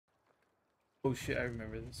Oh shit, I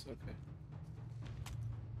remember this. Okay.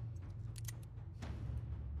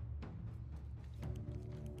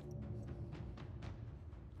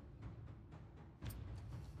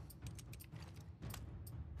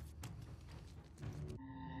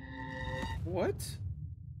 What?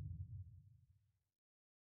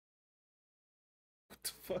 What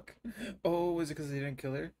the fuck? Oh, was it because they didn't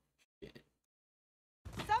kill her? Shit.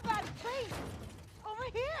 Somebody, please! Over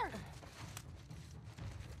here!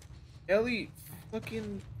 Ellie,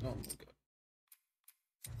 fucking. Oh my god.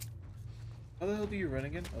 How the hell do you run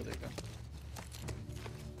again? Oh, there you go.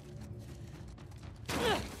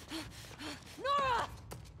 Nora!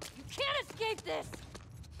 You can't escape this!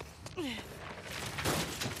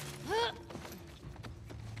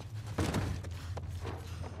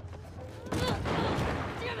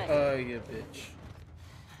 Damn it! You bitch.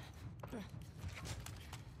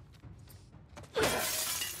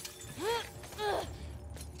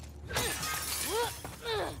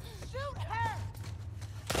 Shoot her!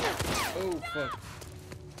 Oh, fuck.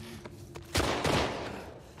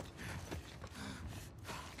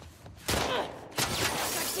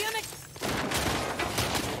 God damn it!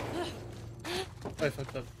 I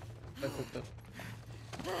fucked up. I fucked up.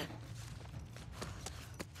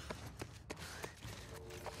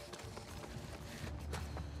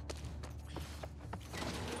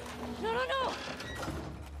 No, no, no!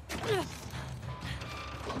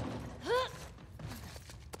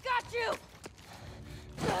 Got you!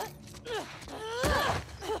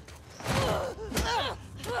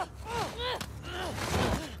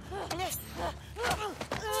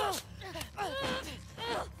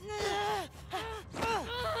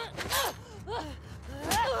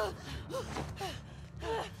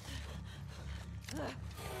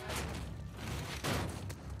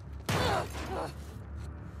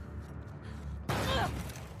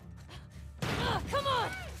 Come on!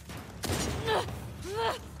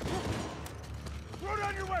 Throw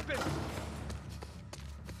down your weapon!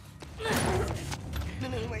 No,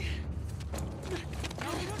 wait.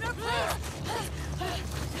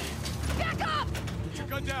 Back up! Put your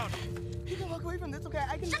gun down! You can walk away from this, okay?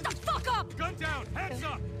 I can. Shut the fuck up! Gun down! Hands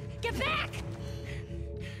up! Get back!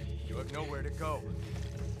 You have nowhere to go.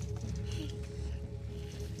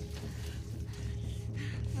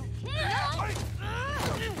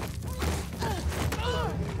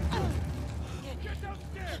 Get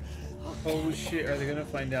downstairs! Oh shit, are they gonna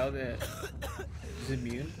find out that he's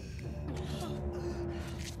immune?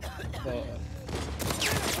 Well,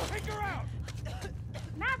 Take her out!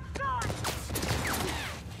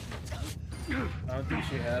 I don't think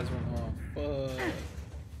she has one, huh? Fuck.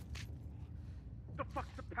 The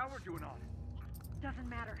fuck's the power doing on? Doesn't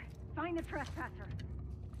matter. Find the trespasser.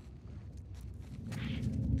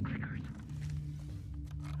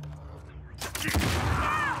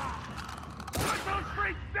 Those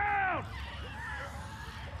freaks down!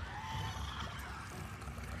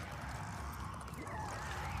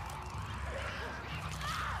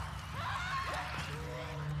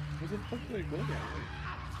 Where the fuck did I go that way?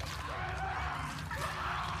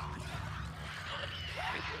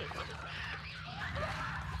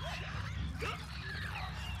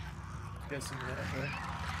 Guessing that way.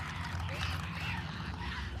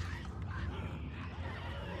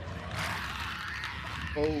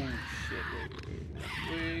 Oh shit,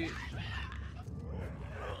 wait.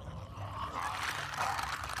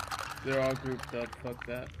 They're all grouped up, fuck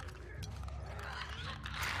that.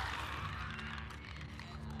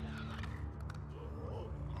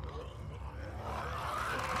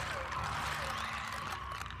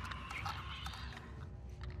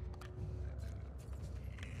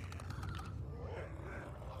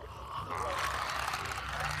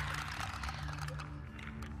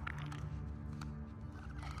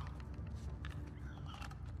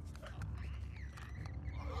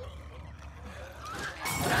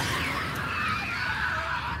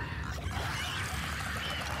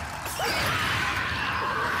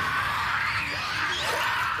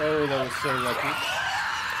 Oh, that was so lucky.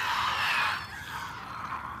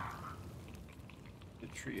 The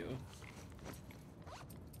trio.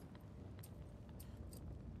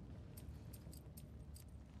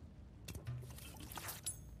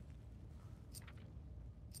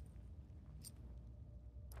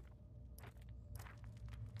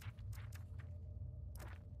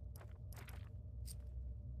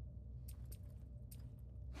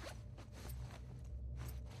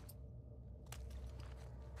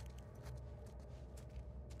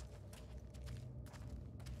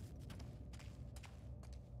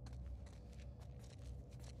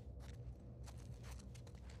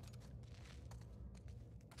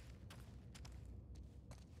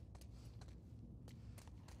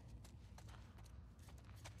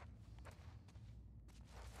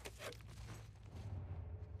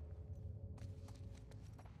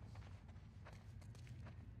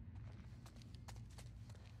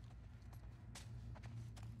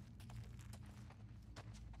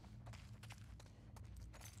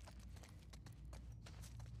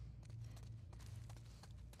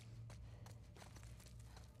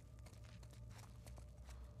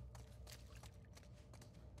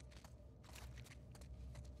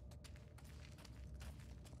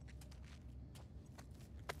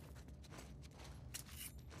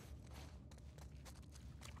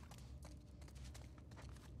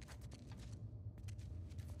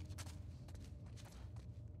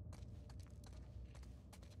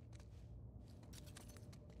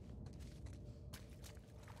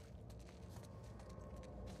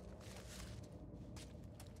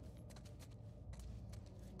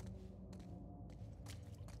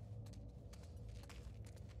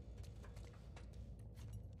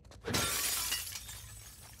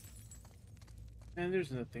 And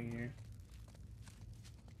there's nothing here.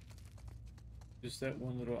 Just that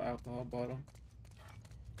one little alcohol bottle.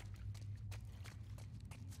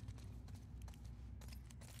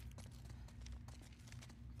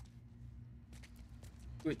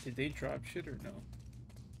 Wait, did they drop shit or no?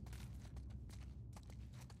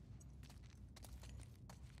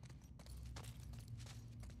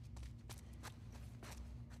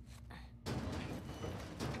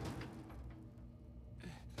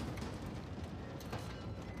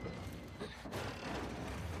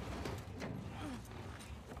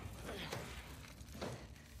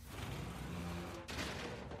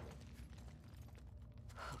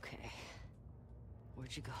 Okay.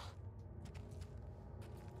 Where'd you go?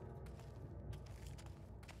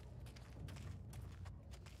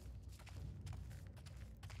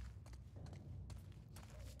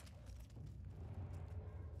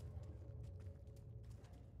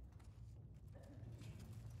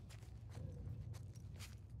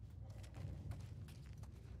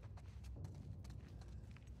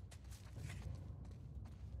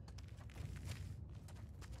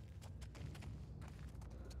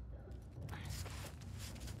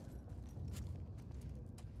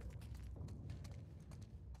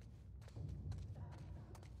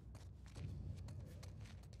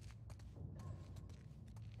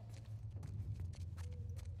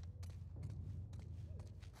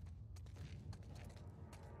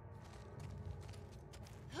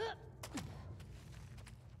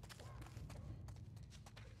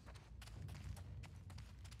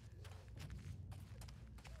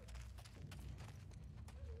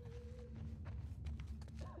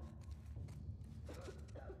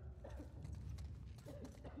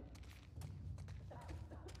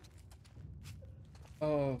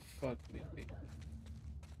 Oh, fuck me.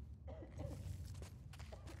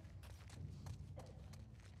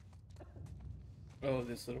 Oh,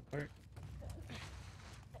 this little part.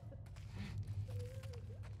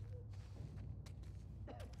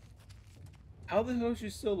 How the hell is she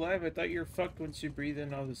still alive? I thought you were fucked once you breathe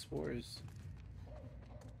in all the spores.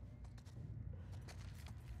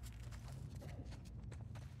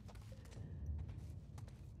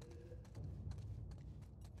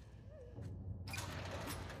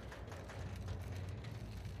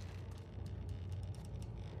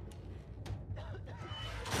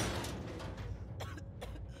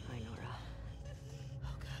 Hi, Nora.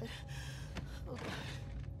 Oh God. Oh God.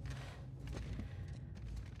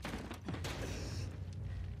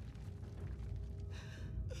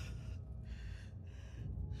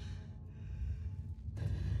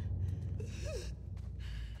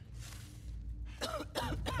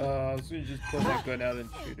 I was gonna just pull that gun out and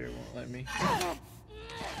shoot her, it won't let me.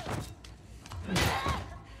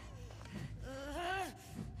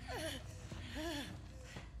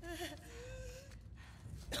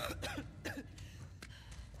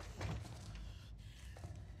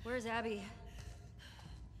 Where's Abby?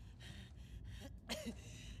 You're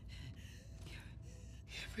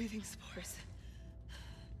breathing spores.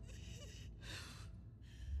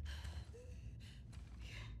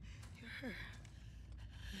 You're her.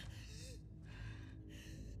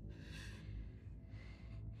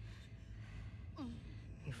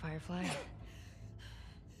 You Firefly?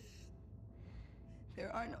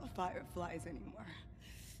 There are no fireflies anymore.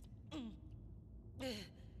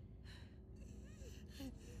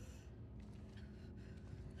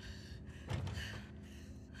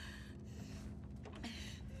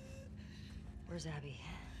 Where's Abby?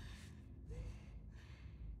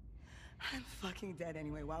 I'm fucking dead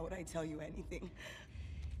anyway. Why would I tell you anything?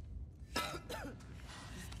 Because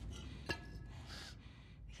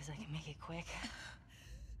I can make it quick.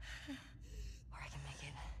 Or I can make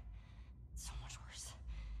it so much worse.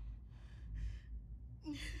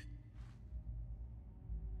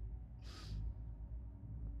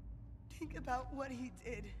 Think about what he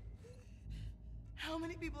did. How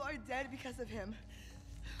many people are dead because of him?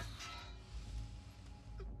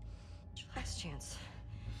 It's your last chance.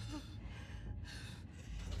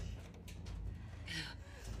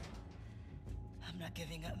 I'm not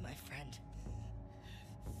giving up, my friend.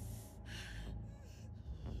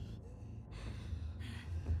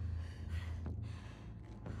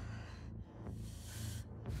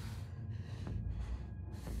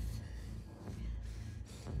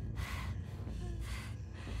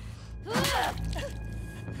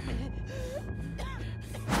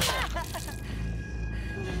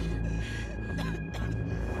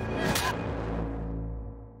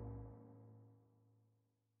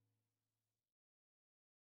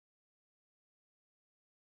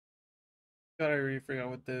 God, I already forgot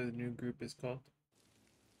what the new group is called.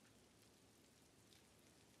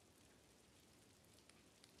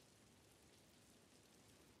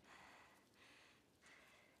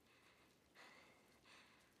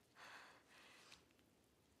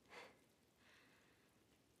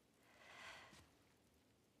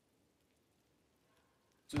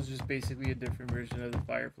 So it's just basically a different version of the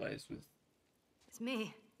Fireflies with It's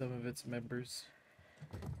me. some of its members.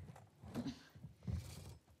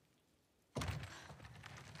 Ellie.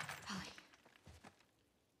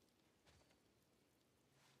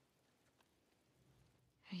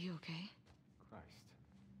 Are you okay? Christ.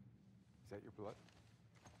 Is that your blood?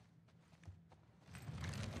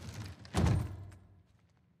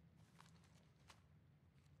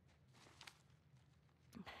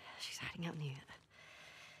 She's hiding out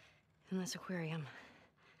in this aquarium.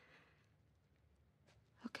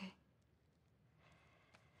 Okay.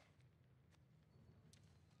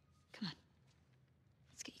 Come on.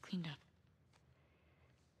 Let's get you cleaned up.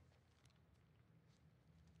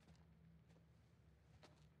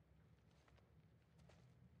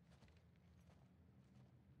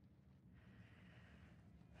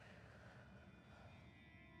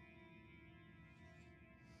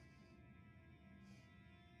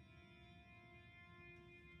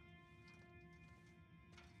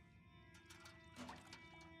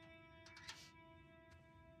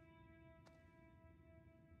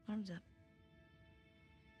 Arms up.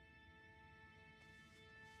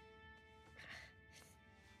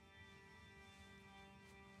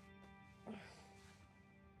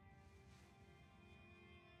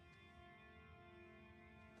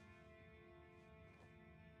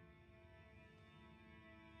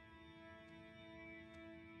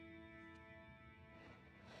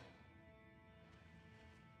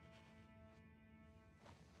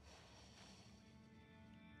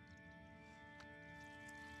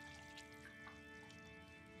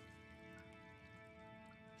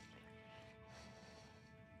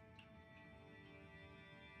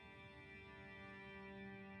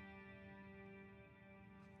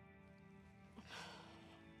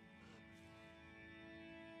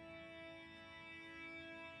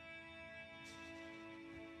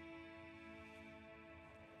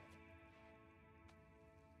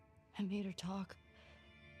 I made her talk.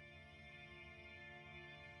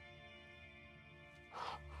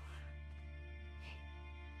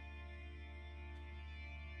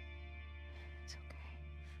 It's okay.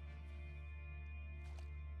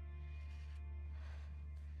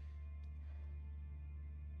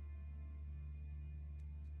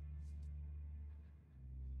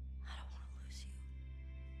 I don't want to lose you.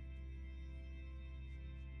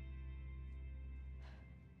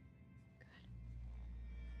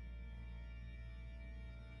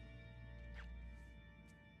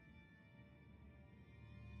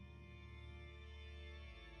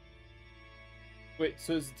 Wait,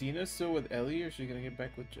 so is Dina still with Ellie, or is she gonna get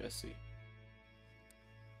back with Jesse?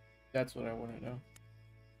 That's what I want to know.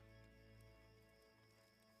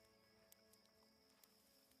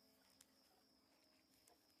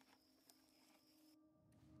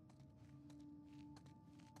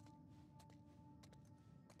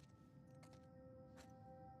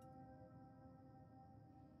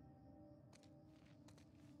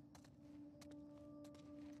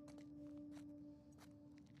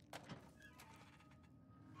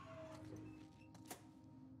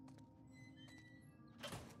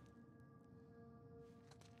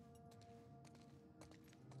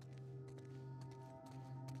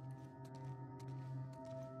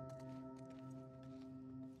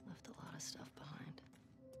 Left a lot of stuff behind.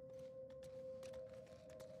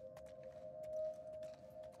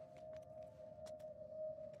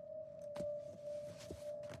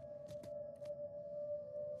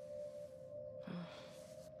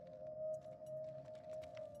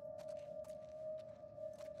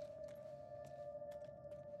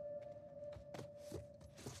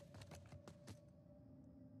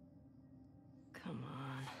 Come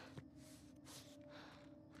on.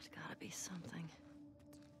 There's gotta be something.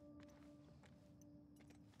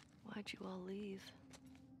 Why'd you all leave?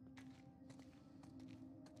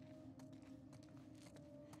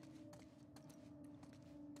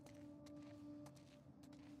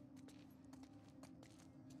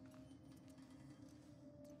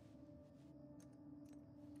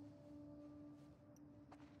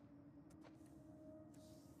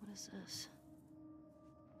 What is this?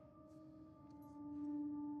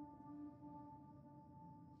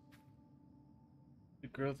 The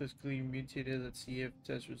growth is clearly mutated. Let's see if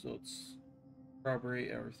test results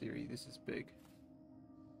corroborate our theory. This is big.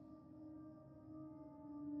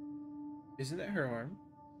 Isn't that her arm?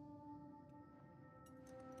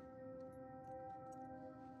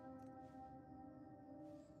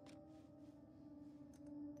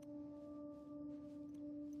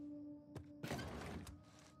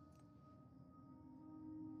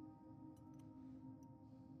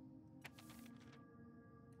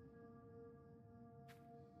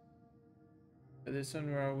 This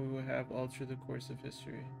unravel we will have altered the course of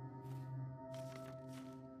history.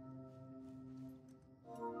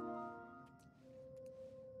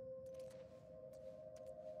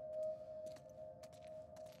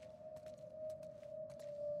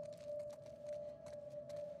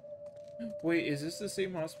 Wait, is this the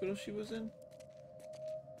same hospital she was in?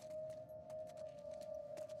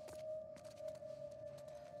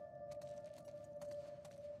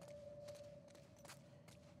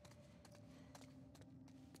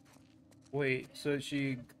 Wait, so is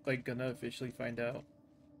she like gonna officially find out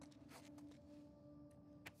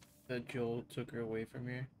that Joel took her away from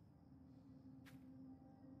here?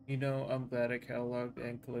 You know, I'm glad I cataloged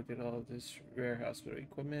and collected all of this rare hospital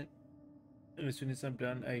equipment. And as soon as I'm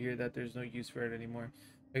done, I hear that there's no use for it anymore.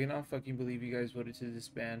 I cannot fucking believe you guys voted to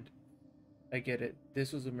disband. I get it.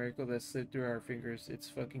 This was a miracle that slipped through our fingers. It's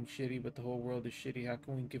fucking shitty, but the whole world is shitty. How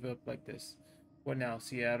can we give up like this? What now?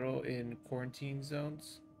 Seattle in quarantine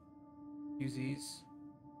zones? UZs?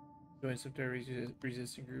 Join some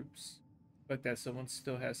resistant groups? Like that someone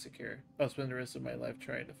still has to care. I'll spend the rest of my life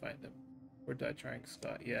trying to find them. Or die trying,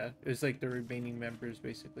 Scott. Yeah, it's like the remaining members,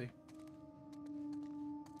 basically.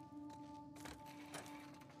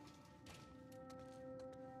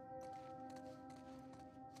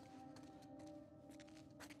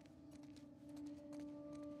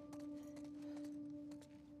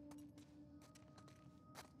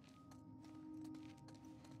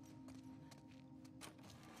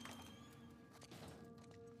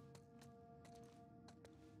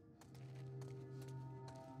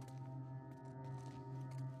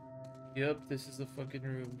 Yep, this is the fucking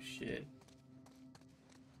room. Shit.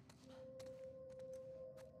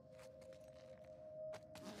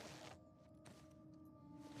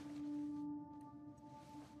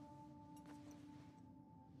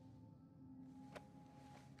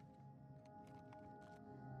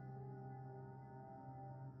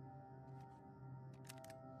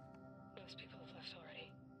 Most people have left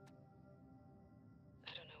already.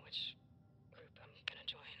 I don't know which group I'm gonna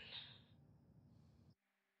join.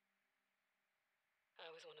 I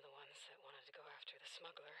was one of the ones that wanted to go after the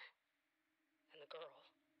smuggler and the girl.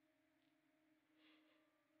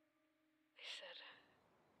 They said,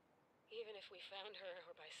 even if we found her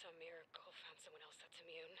or by some miracle found someone else that's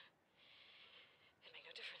immune, it'd make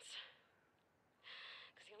no difference.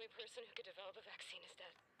 Because the only person who could develop a vaccine is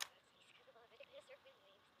dead.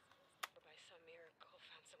 Or by some miracle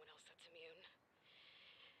found someone else that's immune,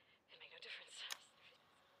 it'd make no difference.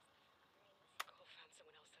 Found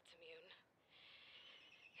someone else that's immune,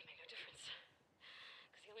 it'd make no difference.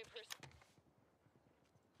 Because the only person...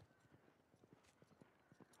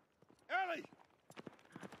 Ellie!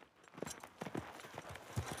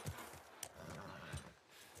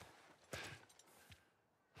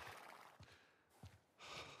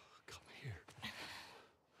 Come here. What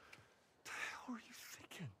the hell are you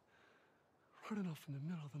thinking? Running off in the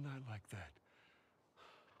middle of the night like that.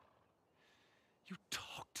 You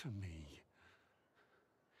talk to me.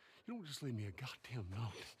 You don't just leave me a goddamn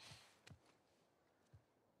note.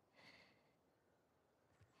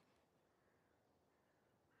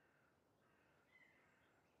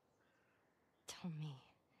 Tell me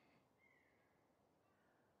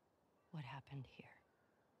what happened here.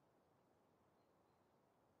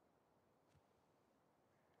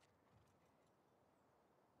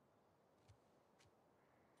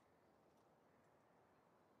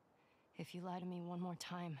 If you lie to me one more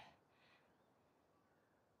time,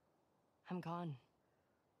 I'm gone.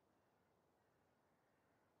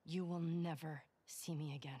 You will never see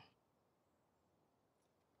me again.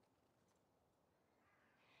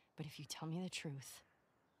 But if you tell me the truth,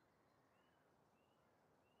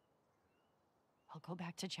 I'll go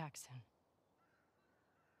back to Jackson.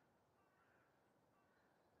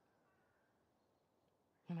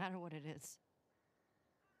 No matter what it is.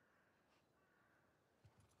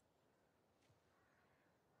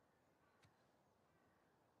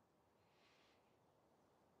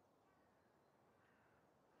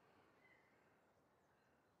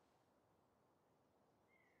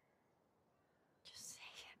 Just say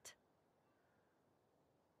it.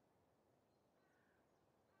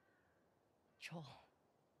 Joel.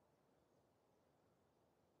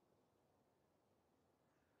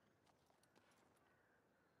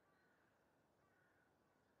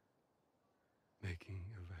 Making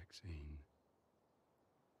a vaccine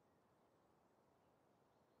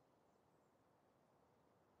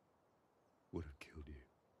would have killed you.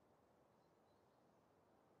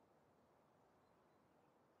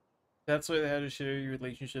 That's why they had a shitty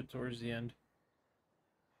relationship towards the end.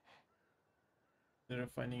 Ended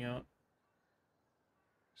up finding out.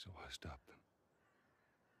 So I stopped them.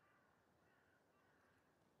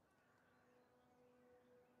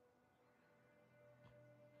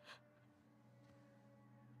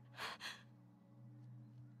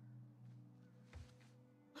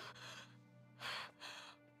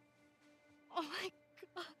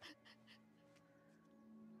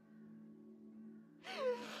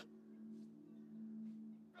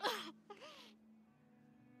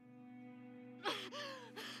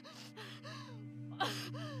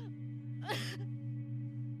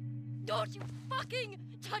 Don't you fucking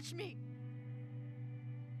touch me!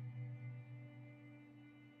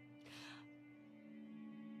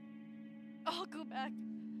 I'll go back.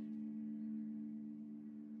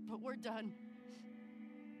 But we're done.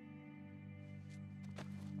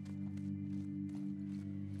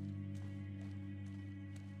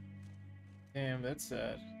 Damn, that's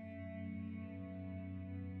sad.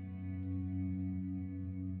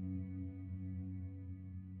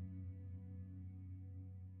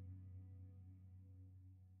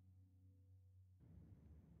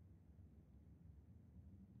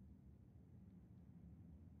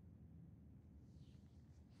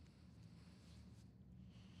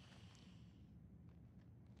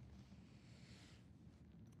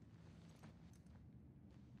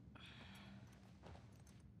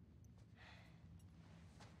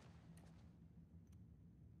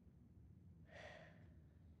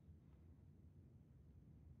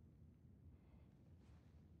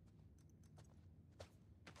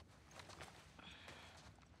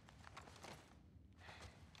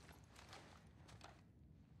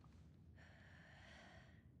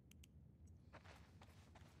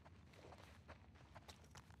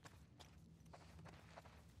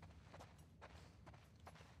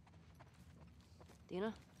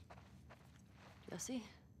 Dina? Jesse?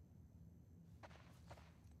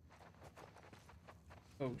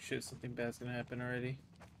 Oh shit, something bad's gonna happen already.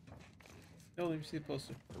 No, let me see the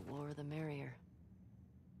poster. The more the merrier.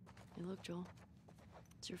 Hey, look, Joel.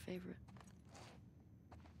 It's your favorite.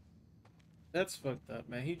 That's fucked up,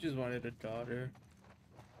 man. He just wanted a daughter.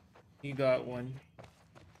 He got one.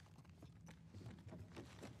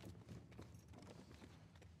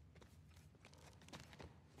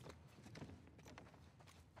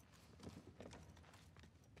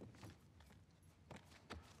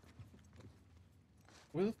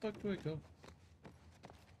 Where the fuck do I go?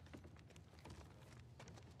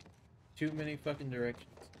 Too many fucking directions.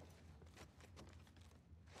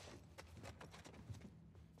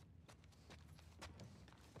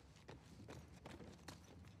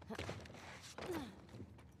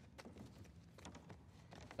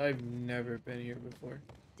 I've never been here before.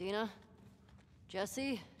 Dina?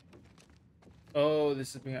 Jesse? Oh,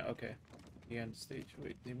 this is behind. Okay. Behind the stage.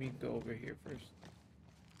 Wait, let me go over here first.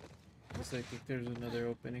 Because I think there's another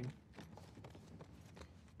opening.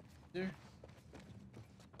 There.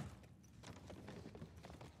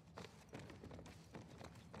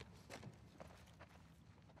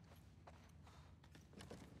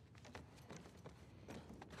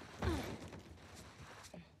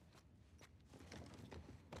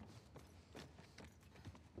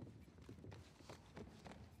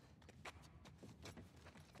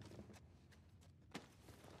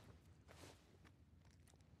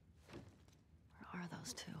 Where are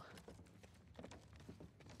those two?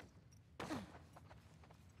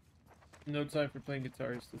 No time for playing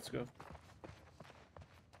guitars. Let's go.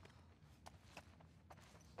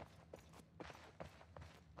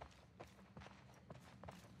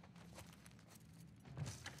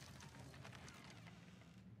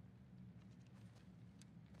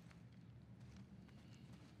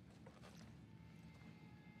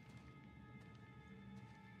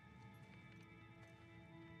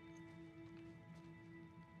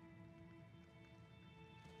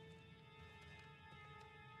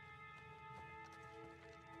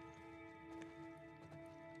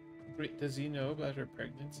 Wait, does he know about her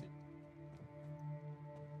pregnancy?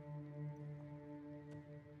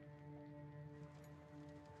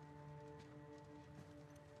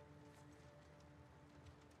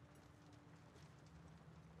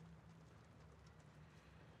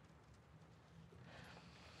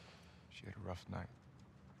 She had a rough night.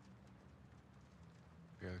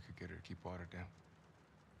 Barely could get her to keep water down.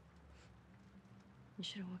 You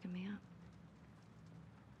should have woken me up.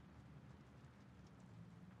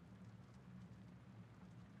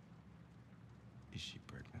 Is she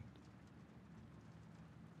pregnant?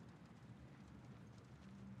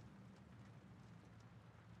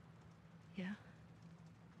 Yeah?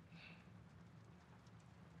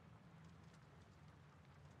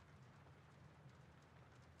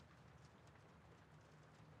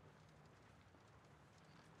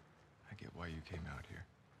 I get why you came out here.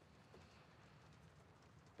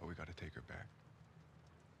 But we gotta take her back.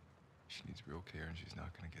 She needs real care and she's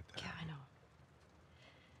not gonna get that. Yeah, I know.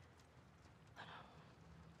 I know.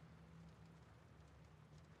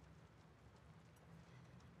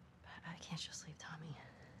 But I can't just leave Tommy.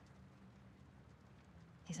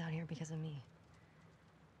 He's out here because of me.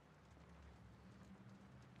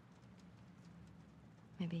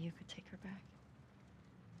 Maybe you could take her back.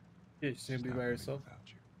 Yeah, she's gonna She's be not by gonna leave herself. without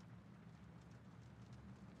you.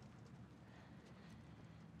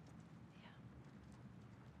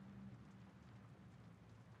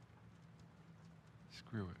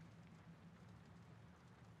 Screw it.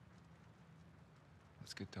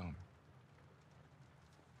 Let's get done.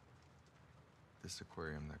 This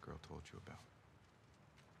aquarium that girl told you about.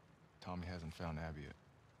 Tommy hasn't found Abby yet.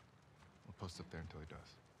 We'll post up there until he does.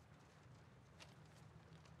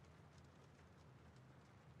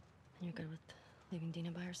 And you're good with leaving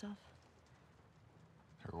Dina by herself?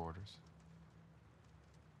 Her orders.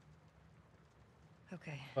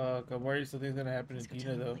 Okay. Fuck, I'm worried something's gonna happen Let's to go Dina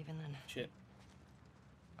tell them we're though. leaving then. Shit.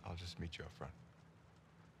 I'll just meet you up front.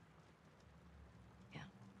 Yeah.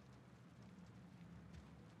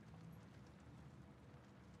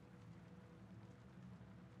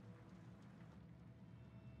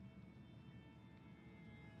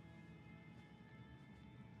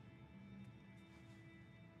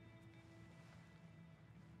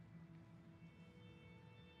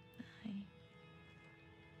 Hi.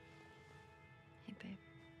 Hey, babe.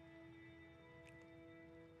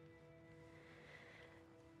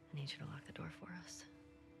 I need you to lock the door for us.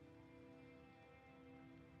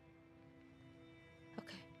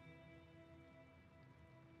 Okay.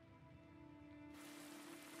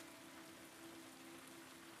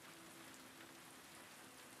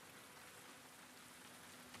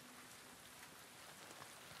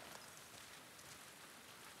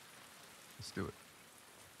 Let's do it.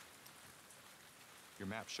 Your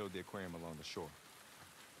map showed the aquarium along the shore.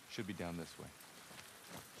 Should be down this way.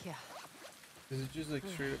 Yeah. Is it just like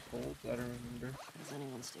straight up cold? I don't remember. Does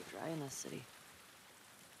anyone stay dry in this city?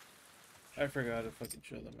 I forgot to fucking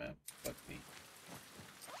show the map. Fuck me.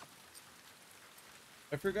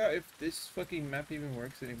 I forgot if this fucking map even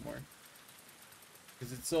works anymore.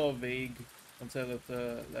 Cause it's all vague once I left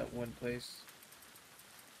that one place.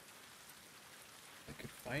 I could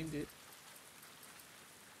find it.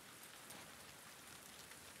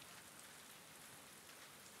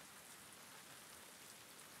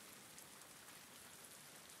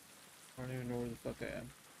 I don't even know where the fuck I am.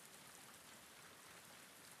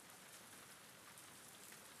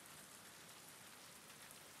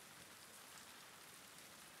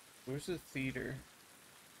 Where's the theater?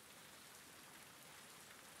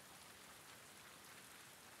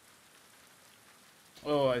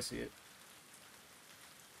 Oh, I see it.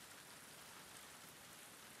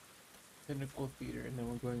 Pinnacle Theater, and then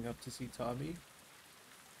we're going up to see Tommy.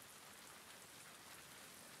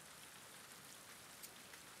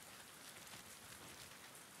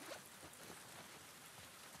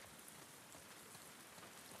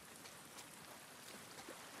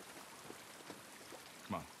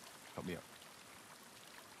 Come on, help me up.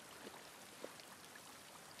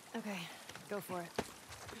 Okay, go for it.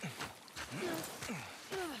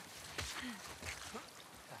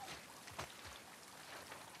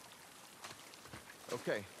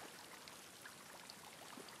 Okay.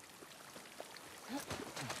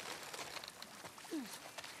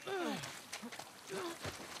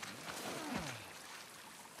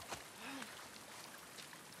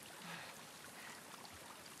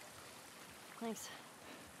 Thanks.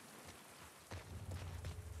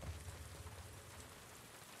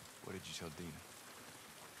 What did you tell Dina?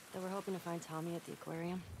 That we're hoping to find Tommy at the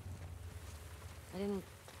aquarium. I didn't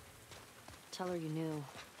tell her you knew.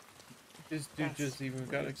 This dude That's just even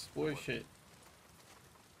got to explore shit.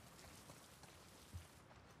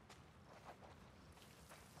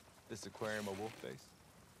 This aquarium a wolf base?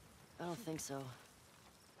 I don't think so.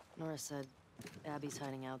 Nora said Abby's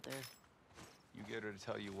hiding out there. You get her to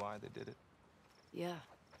tell you why they did it? Yeah.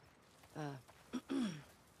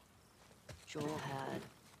 Joel had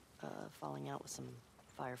falling out with some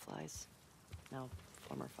fireflies. No,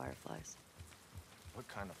 former fireflies. What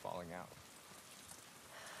kind of falling out?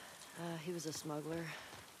 He was a smuggler,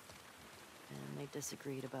 and they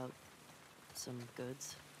disagreed about some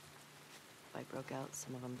goods. Fight broke out,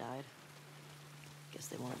 some of them died. Guess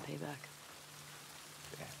they wanted payback.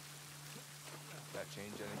 Yeah. That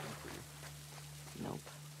change anything for you? Nope.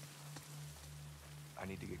 I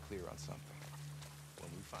need to get clear on something.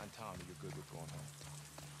 When we find Tommy, you're good with going home.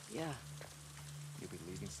 Yeah, You'll be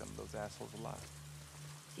leaving some of those assholes alive.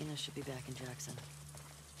 Dina should be back in Jackson.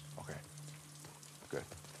 Okay. Good.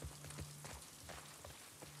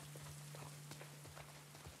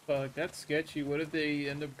 Fuck, that's sketchy. What if they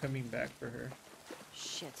end up coming back for her?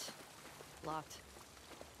 Shit. Locked.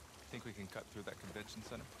 Think we can cut through that convention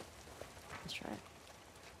center? Let's try it.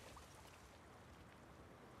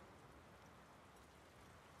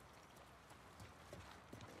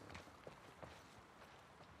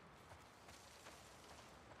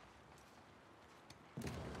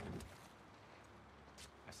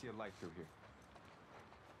 I see a light through here.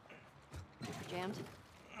 Jammed?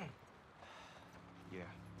 Yeah.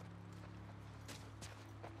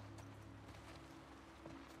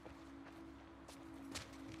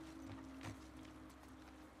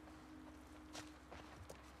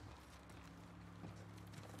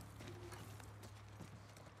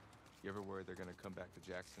 You ever worried they're gonna come back to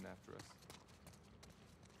Jackson after us?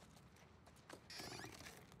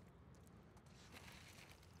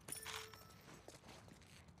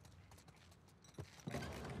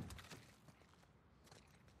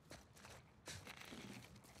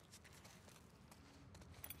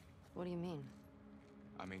 What do you mean?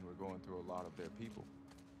 I mean, we're going through a lot of their people.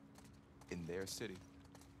 In their city.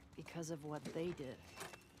 Because of what they did.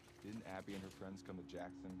 Didn't Abby and her friends come to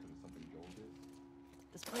Jackson because of something Joel did?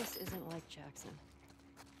 This place isn't like Jackson.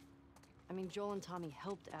 I mean, Joel and Tommy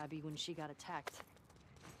helped Abby when she got attacked.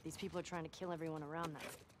 These people are trying to kill everyone around them.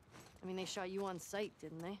 I mean, they shot you on sight,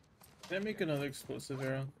 didn't they? Did I make another explosive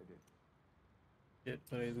arrow? They did. Shit,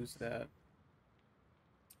 but I lose that.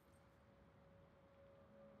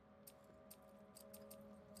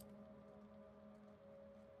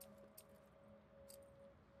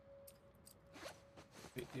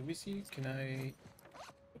 Wait, let me see. Can I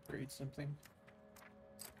upgrade something?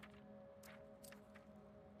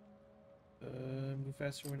 Move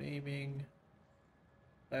faster when aiming.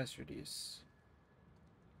 Blast radius.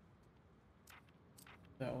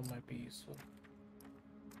 That one might be useful.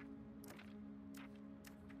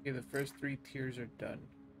 Okay, the first 3 tiers are done.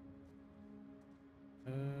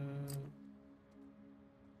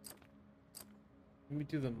 Let me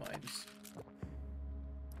do the mines.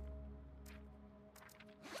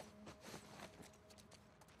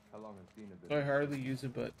 How long has Dina been? So I hardly use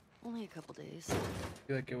it, but Only a couple days. I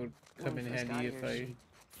feel like it would come When in we first handy got if here, I she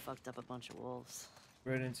fucked up a bunch of wolves.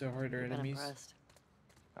 run into harder You've been enemies. impressed.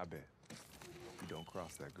 I bet. You don't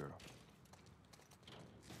cross that girl.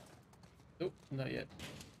 Nope, not yet.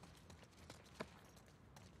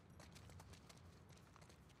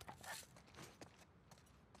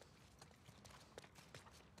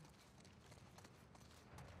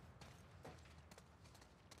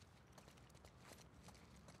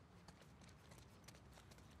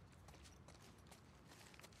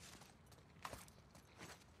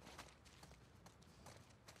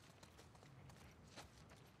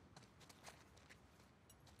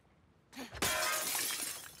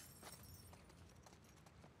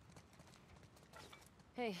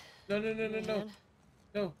 Hey. No, no, no, give me no, a no. hand?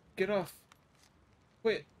 No, get off.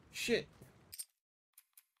 Quit. Shit.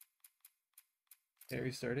 Can I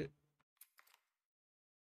restart it?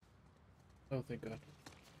 Oh, thank God.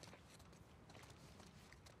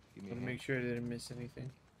 Give me I a want to hand. make sure I didn't miss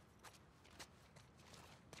anything.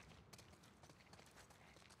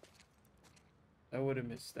 I would have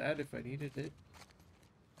missed that if I needed it.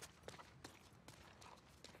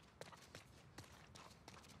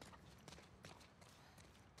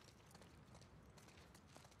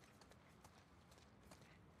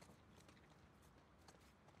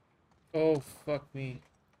 Oh, fuck me.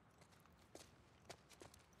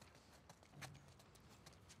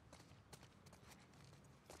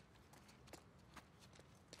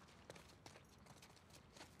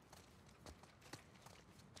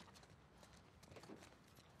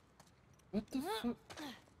 What the fuck?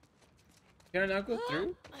 Can I not go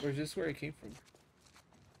through? Or is this where I came from?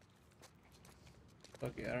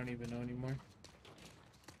 Fuck it, I don't even know anymore.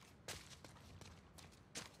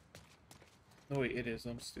 No, wait, it is.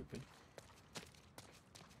 I'm stupid.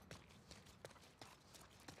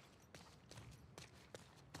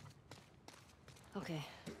 Okay.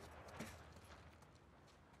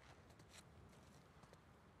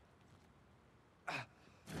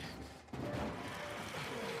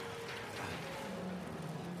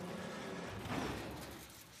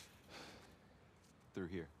 Through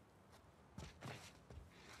here.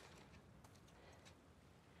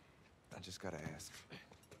 I just gotta ask.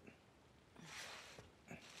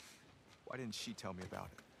 Why didn't she tell me about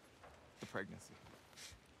it? The pregnancy.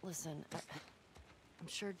 Listen, I'm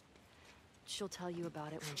sure she'll tell you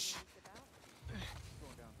about it when she...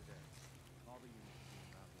 Going down today. All the units being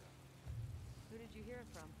rounded up. Who did you hear it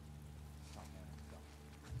from? Top man himself.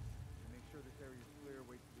 Make sure this area's clear,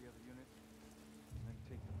 wait for the other units, and then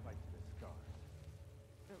take the fight to the scars.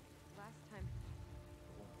 The last time...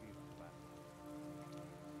 It won't be the last time.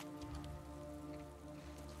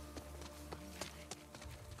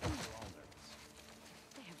 We're all nervous.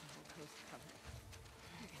 They have the whole coast covered.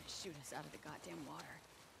 They're gonna shoot us out of the goddamn water.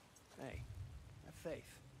 Hey, have faith.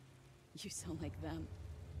 You sound like them.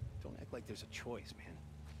 Don't act like there's a choice, man.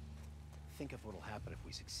 Think of what'll happen if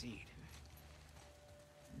we succeed.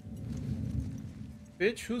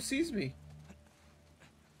 Bitch, who sees me?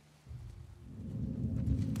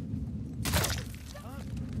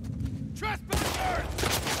 Trespassers!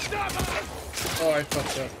 Stop us! Oh, I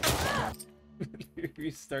fucked up.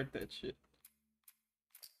 Restart that shit.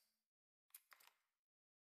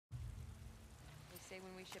 They say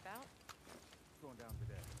when we ship out? Going down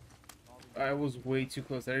today. I was way too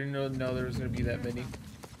close. I didn't know there was gonna be that many.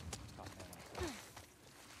 Top man on top.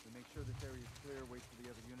 We make sure this area is clear, wait for the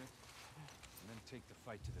other units, and then take the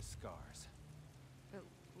fight to the scars. But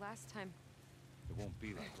last time... It won't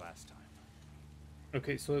be like last time.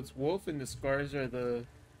 Okay, so it's Wolf and the Scars are the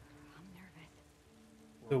I'm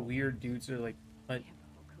nervous. weird dudes that are like hunt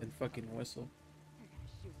and fucking whistle. They're gonna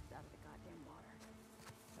shoot us out of the goddamn water.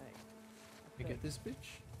 Hey. You get this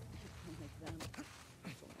bitch? Like them.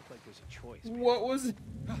 Doesn't look like there's a choice, man. What was it?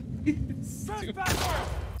 Stupid.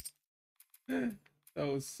 That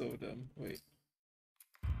was so dumb. Wait.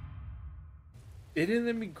 It didn't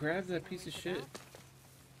let me grab that piece of shit.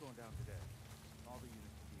 Going down today. All the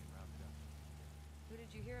units are being rounded up. Who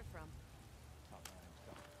did you hear it from? Top man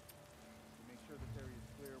himself. We make sure this area is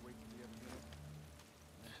clear, wait for the other units.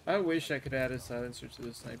 I wish I could add a silencer to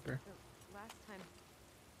the sniper. But last time...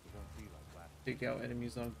 It won't be like last time. Take out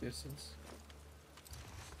enemies long distance.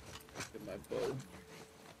 Look at my bow. We're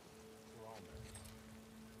all nervous.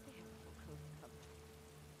 They have the whole coast covered.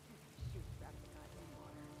 They're gonna shoot us out of the goddamn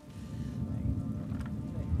water.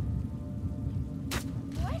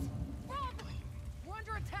 What? Probably! We're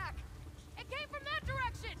under attack! It came from that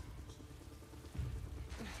direction!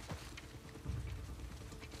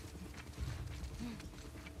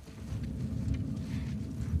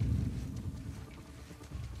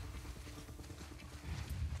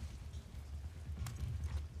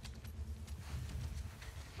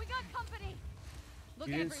 We got company! Look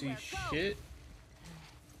You didn't see everywhere, go! shit.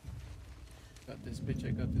 Got this bitch,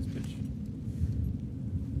 I got this bitch.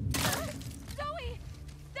 Zoe!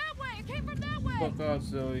 That way! It came from that way! Fuck off,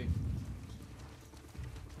 Zoe.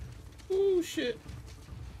 Ooh, shit.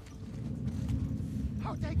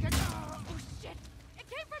 Oh, take it! Oh, shit! It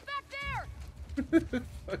came from back there!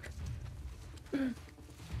 Fuck. Who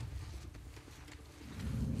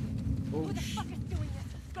Oh, the shit. fuck is doing this?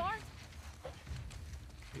 Scars?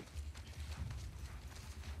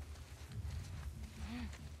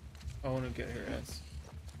 I want to get her ass.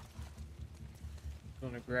 I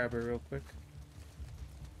want to grab her real quick.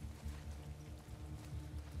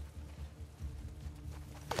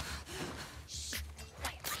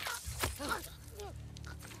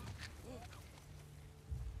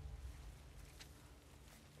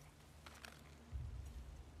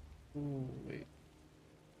 Ooh, wait.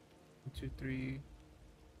 1, 2, 3,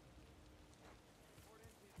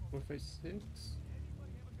 4, 5, 6.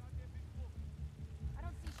 I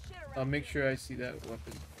don't see shit around I'll make sure I see that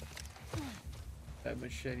weapon. That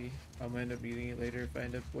machete. I'm gonna end up needing it later if I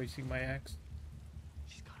end up wasting my axe.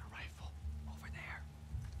 She's got a rifle over there.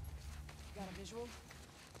 Got a visual?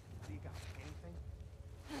 Do you got anything?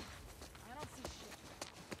 I don't see shit.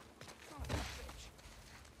 Son of a bitch.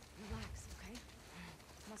 Relax, okay?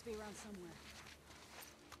 Must be around somewhere.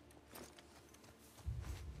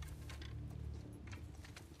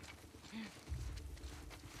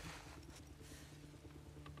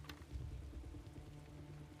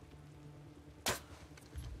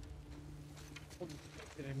 Holy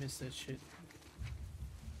fuck, did I miss that shit?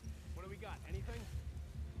 What do we got? Anything?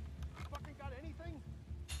 Fucking got anything?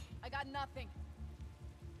 I got nothing.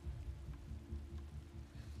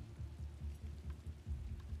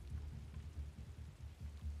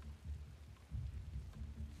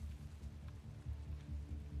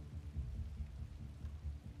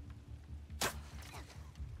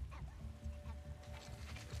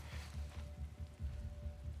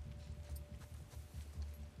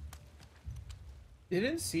 You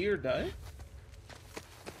didn't see her die?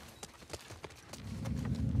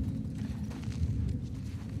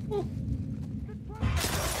 Woo.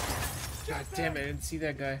 God damn it, I didn't see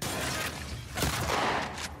that guy.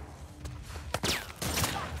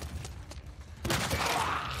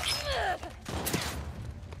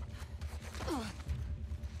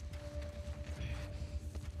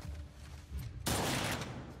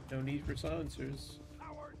 No need for silencers.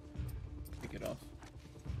 Take it off.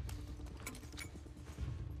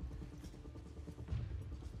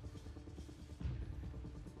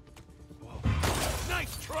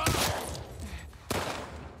 Nice try!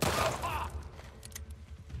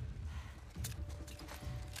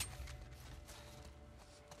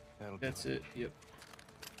 That'll do That's it, yep.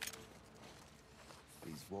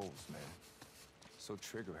 These wolves, man. So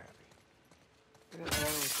trigger happy. We're at war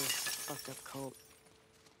with this fucked up cult.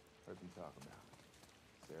 Heard them talk about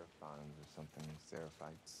Seraphons or something,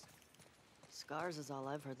 Seraphites. Scars is all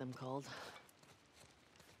I've heard them called.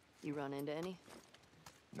 You run into any?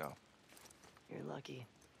 No. You're lucky.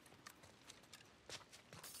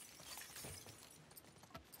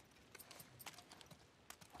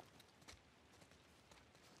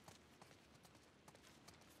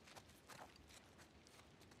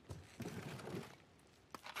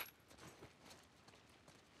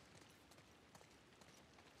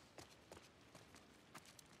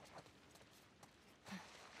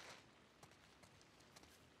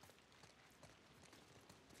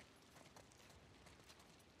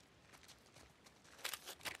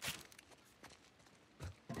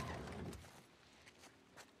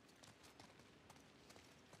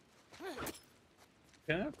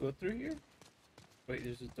 Can I go through here? Wait,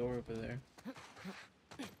 there's a door over there.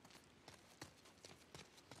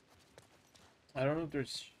 I don't know if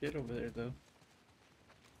there's shit over there though.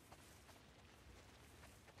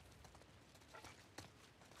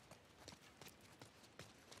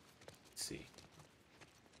 Let's see.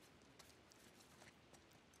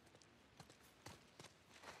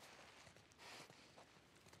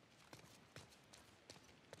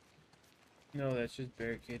 No, that's just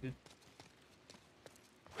barricaded.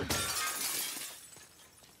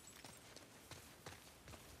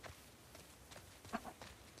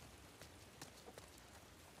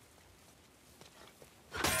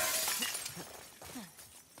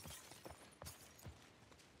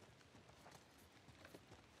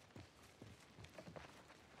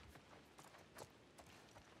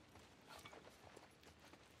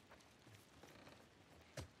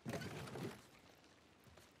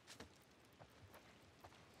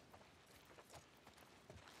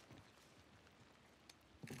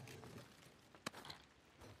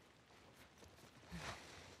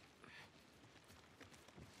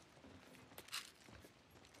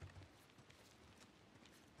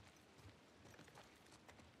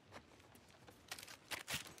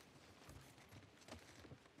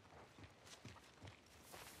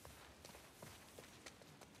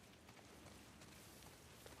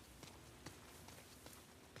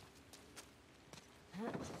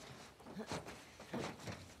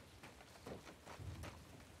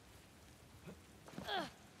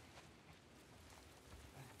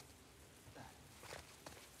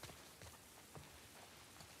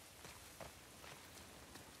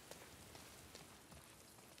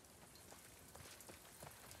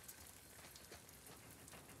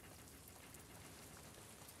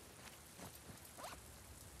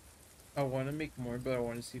 I want to make more, but I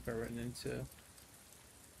want to see if I run into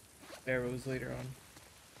arrows later on.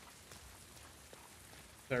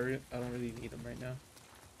 Sorry, I don't really need them right now.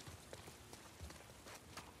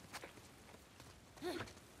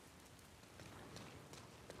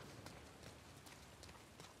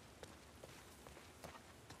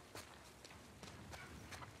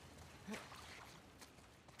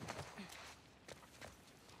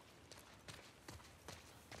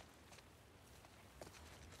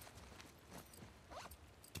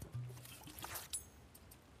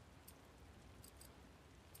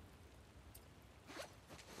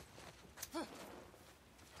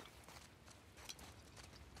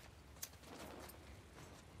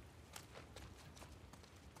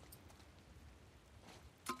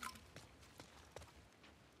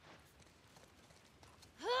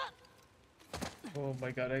 Oh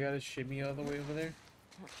my god, I gotta shimmy all the way over there.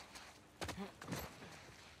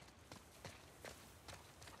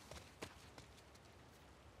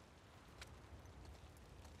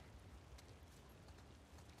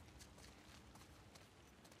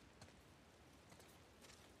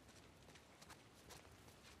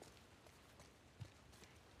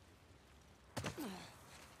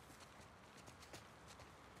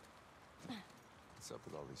 What's up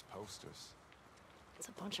with all these posters? It's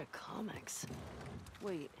a bunch of comics.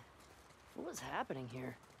 Wait, what was happening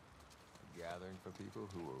here? A gathering for people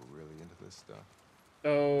who are really into this stuff.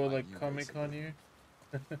 Oh, Like like you, Comic Con basically.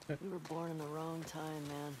 here? We were born in the wrong time,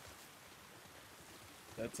 man.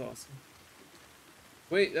 That's awesome.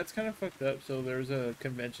 Wait, that's kind of fucked up. So there was a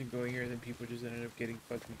convention going here and then people just ended up getting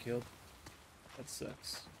fucking killed. That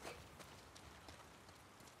sucks.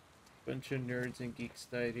 Bunch of nerds and geeks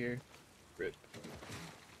died here. Rip.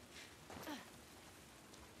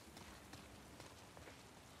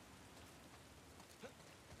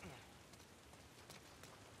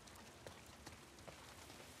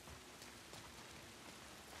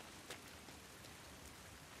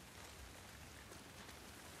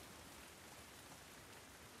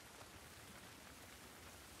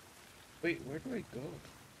 Wait, where do I go?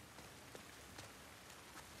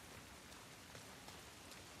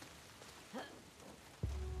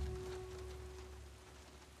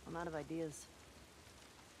 I'm out of ideas.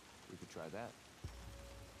 We could try that.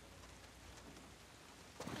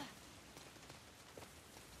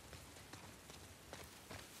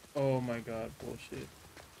 Oh my god, bullshit.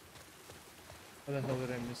 How the hell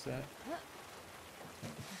did I miss that?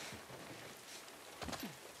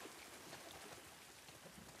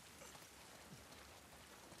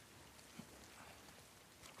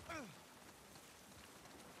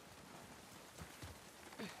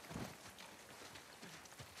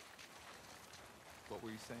 What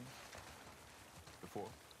were you saying? Before?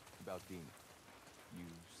 About Dean. You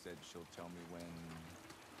said she'll tell me when...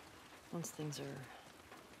 Once things are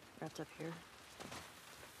wrapped up here.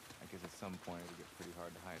 I guess at some point it'll get pretty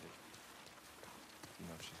hard to hide it. Do you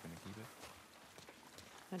know if she's gonna keep it?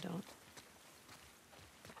 I don't.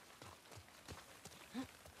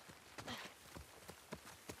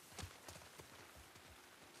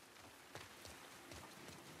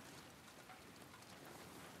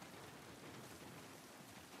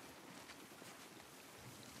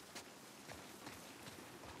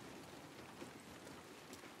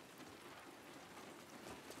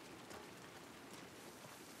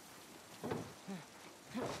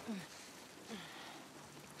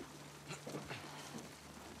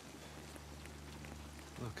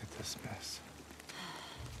 Look at this mess.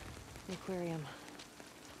 The aquarium.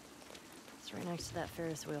 It's right next to that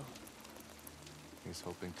Ferris wheel. He's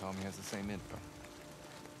hoping Tommy has the same info.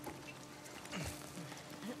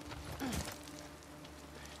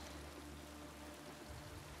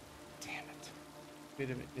 Damn it. Wait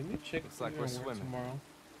a minute, didn't we check Looks if like we're we're gonna work swimming. tomorrow?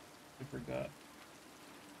 I forgot.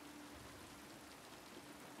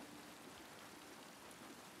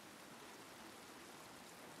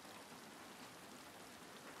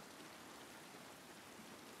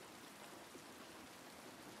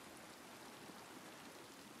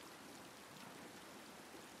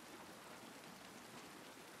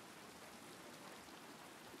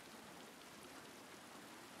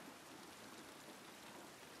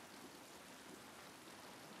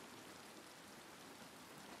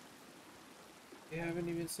 They haven't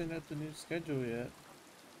even sent out the new schedule yet.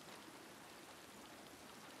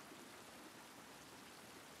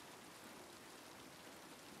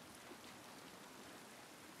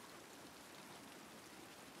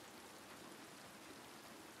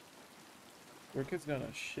 Work has gone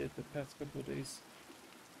to shit the past couple of days.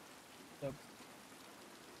 Sucks.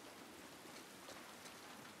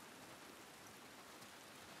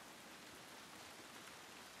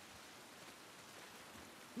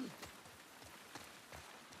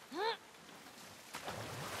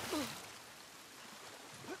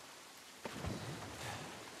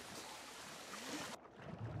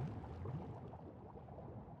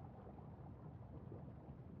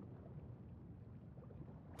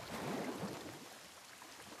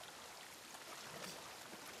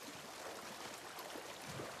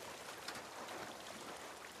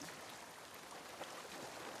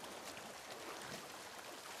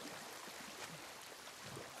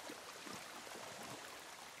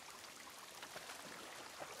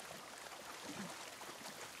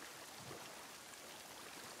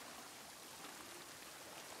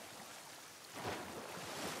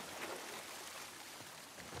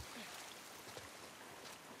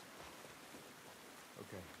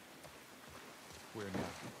 Okay. Where now?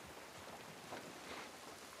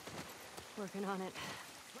 Working on it.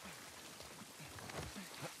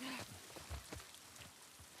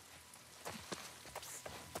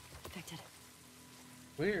 Infected.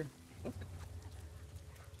 Where? Look.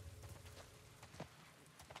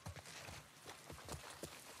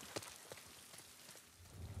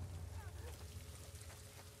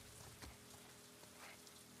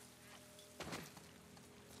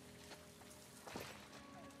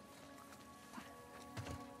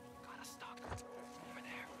 Got a stalker over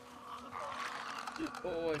there.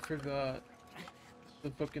 Oh, I forgot.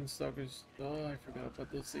 The fucking stalkers. Oh, I forgot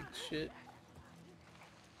about those things. Shit.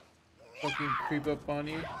 Fucking creep up on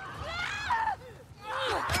you.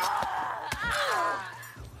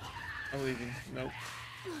 I'm leaving. Nope.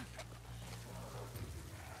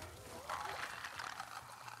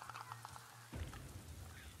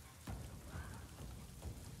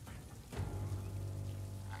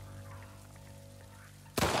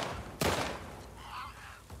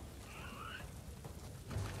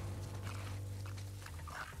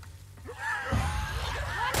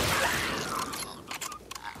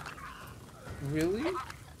 Really?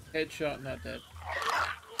 Headshot, not dead.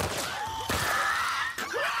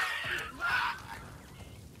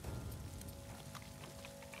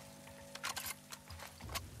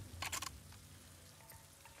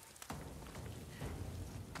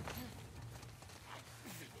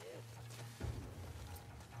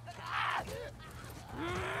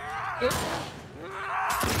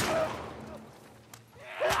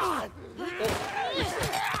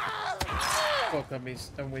 Fuck,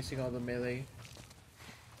 I'm wasting all the melee.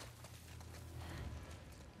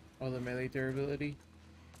 All the melee durability.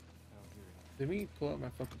 Let me pull out my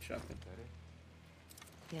fucking shotgun.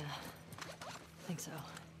 Yeah, I think so.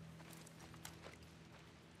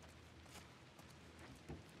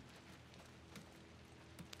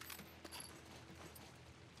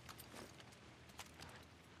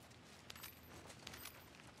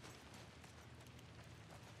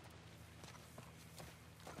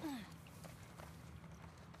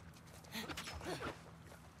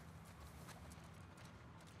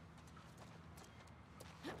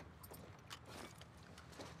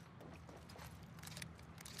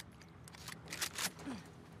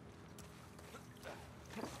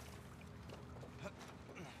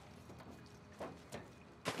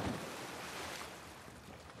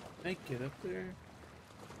 Can I get up there?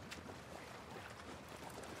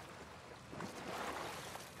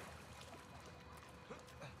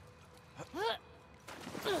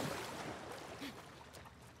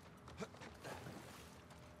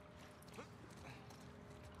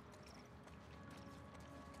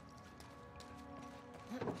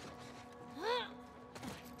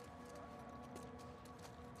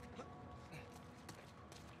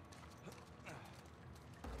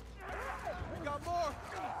 We got more!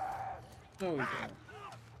 No, we don't.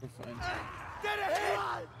 We're fine. Get a hit!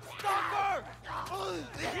 Stalker!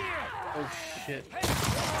 Oh shit.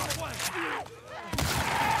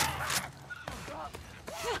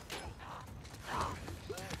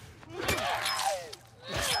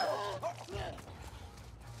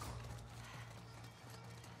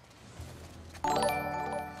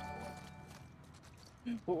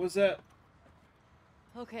 What was that?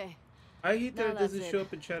 Okay. I hate that Now it doesn't that's show it.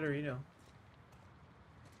 up in Chatterino.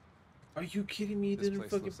 Are you kidding me? It This didn't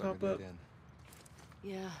place fucking looks like a pop up. dead end.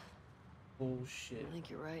 Yeah, Bullshit. I think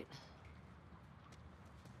you're right.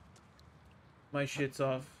 My shit's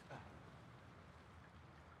off.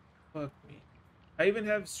 Fuck me. I even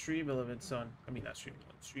have Stream Elements on. I mean, not Stream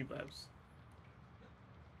Elements, Streamlabs.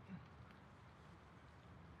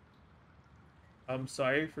 I'm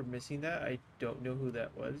sorry for missing that. I don't know who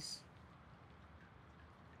that was.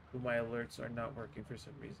 But my alerts are not working for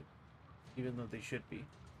some reason. Even though they should be.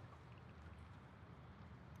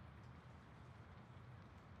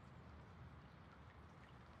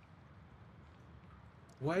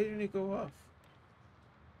 Why didn't it go off?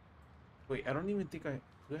 Wait, I don't even think I...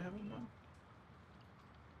 Do I have them on?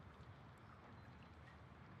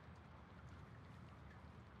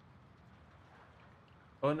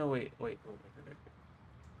 Oh, no, wait.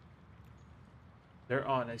 They're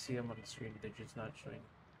on. I see them on the screen. They're just not showing.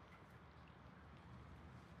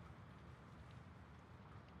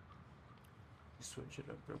 Switch it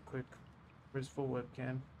up real quick. Where's full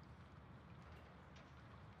webcam?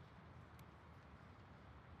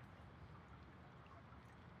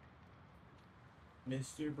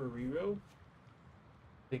 Mr. Barrero?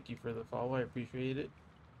 Thank you for the follow. I appreciate it.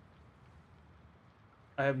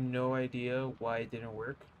 I have no idea why it didn't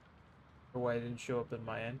work. Or why it didn't show up in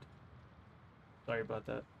my end. Sorry about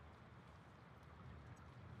that.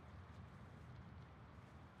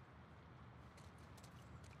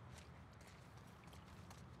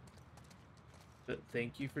 But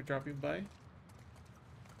thank you for dropping by.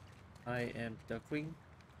 I am Duckling.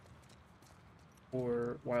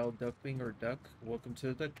 Or Wild Duckling or Duck. Welcome to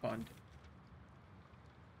the Duck Pond.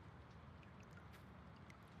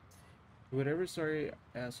 Whatever sorry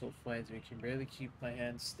asshole finds me can barely keep my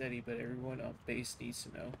hands steady, but everyone on base needs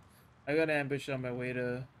to know. I got ambushed on my way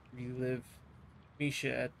to relive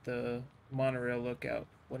Misha at the monorail lookout.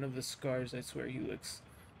 One of the scars, I swear he looks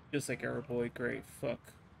just like our boy Gray. Fuck.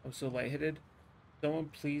 I'm so lightheaded. Someone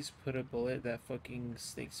please put a bullet in that fucking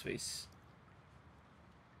snake's face.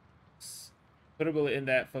 Put a bullet in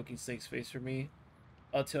that fucking snake's face for me.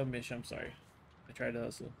 I'll tell Mish I'm sorry. I tried to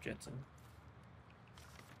hustle Jensen.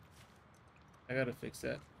 I gotta fix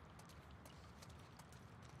that.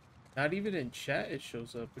 Not even in chat it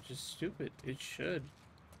shows up, which is stupid. It should.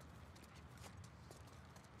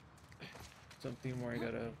 Something more I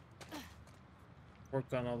gotta work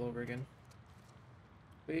on all over again.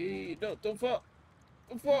 Wait, no, don't fall.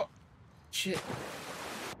 Don't fall. Shit.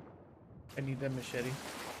 I need that machete.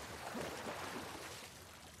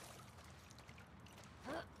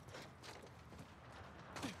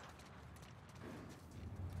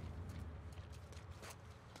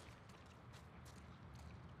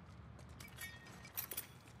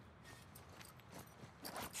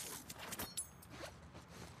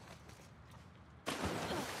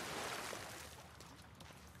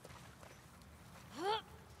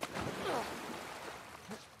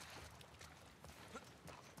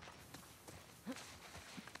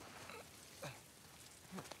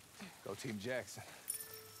 Go Team Jackson.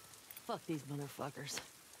 Fuck these motherfuckers.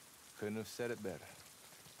 Couldn't have said it better.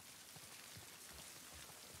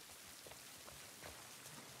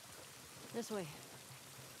 This way.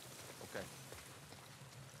 Okay.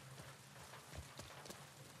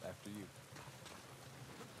 After you.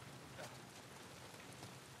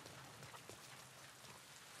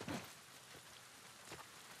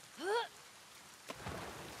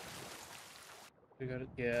 I gotta,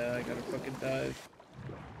 yeah, I gotta fucking dive.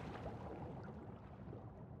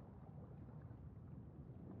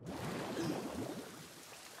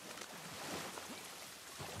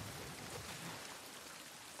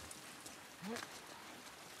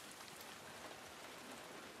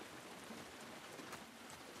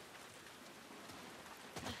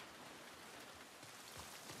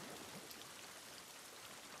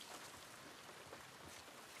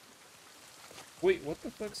 Wait, what the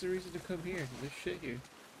fuck's the reason to come here? There's shit here.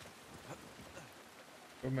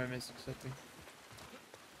 Or am I missing something?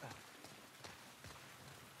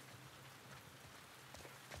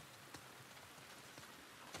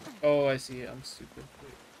 Oh, I see it. I'm stupid.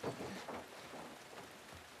 Wait.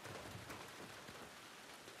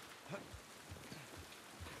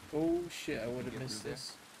 Oh shit, I would have missed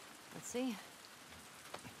this. Let's see.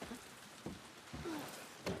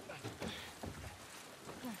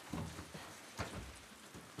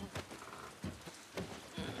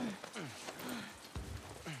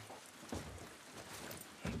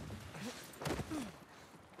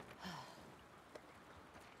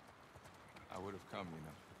 I would have come, you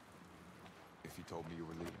know, if you told me you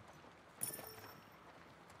were leaving.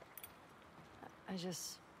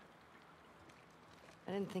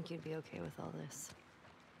 I didn't think you'd be okay with all this.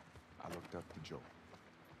 I looked up to Joel.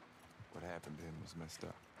 What happened to him was messed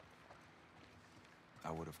up.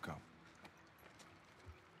 I would have come.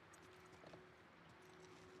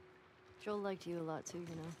 Joel liked you a lot too,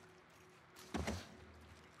 you know.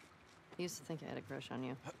 He used to think I had a crush on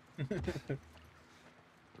you.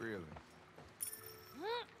 Really?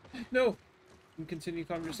 No! We can continue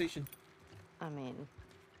conversation. I mean,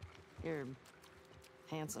 you're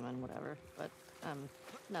handsome and whatever, but I'm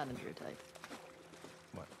not into your type.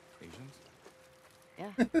 What, Asians?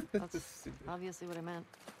 Yeah, that's Stupid. obviously what I meant.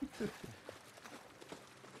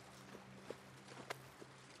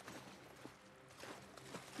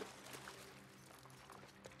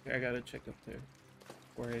 I gotta check up there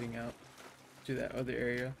before heading out to that other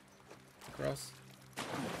area across.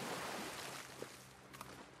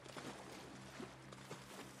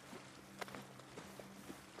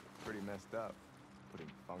 Pretty messed up, putting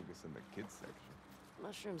fungus in the kids section.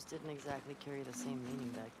 Mushrooms didn't exactly carry the same meaning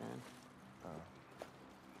back then.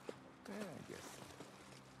 Yeah, I guess.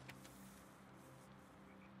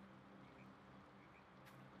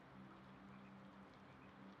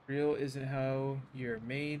 Real isn't how you're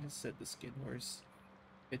made, said the Skid Horse.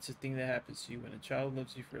 It's a thing that happens to you when a child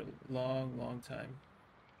loves you for a long, long time.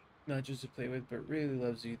 Not just to play with, but really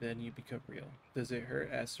loves you, then you become real. Does it hurt?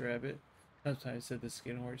 Asked the rabbit. Sometimes, said the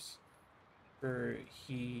Skin Horse. For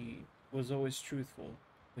he was always truthful.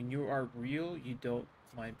 When you are real, you don't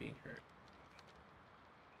mind being hurt.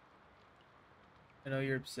 I know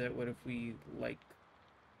you're upset. What if we like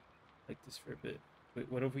this for a bit?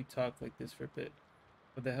 Wait, what if we talk like this for a bit?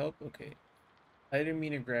 Would that help? Okay. I didn't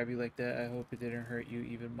mean to grab you like that. I hope it didn't hurt you.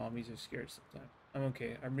 Even mommies are scared sometimes. I'm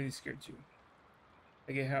okay. I'm really scared too.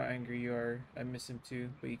 I get how angry you are. I miss him too,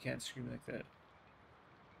 but you can't scream like that.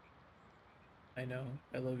 I know.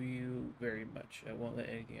 I love you very much. I won't let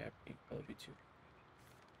anything happen to you. I love you too.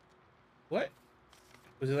 What?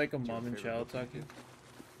 Was it like a mom and child talking?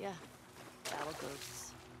 Yeah, battle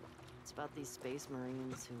ghosts. It's about these space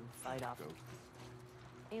marines who fight off Ghosts?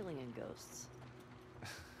 alien ghosts.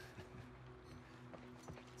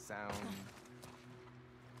 Sound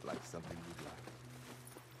like something you'd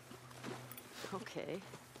like. Okay.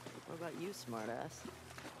 What about you, smartass?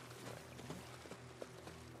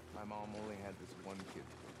 My mom only had this one kid.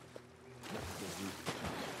 The zoo.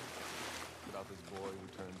 About this boy who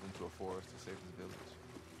turns into a forest to save his village.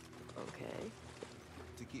 Okay.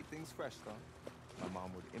 To keep things fresh, though, my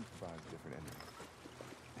mom would improvise different endings.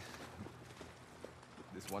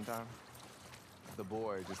 This one time, the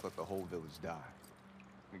boy just let the whole village die.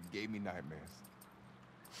 It gave me nightmares.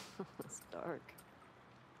 That's dark.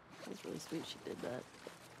 That's really sweet she did that.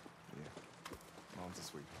 Yeah, mom's a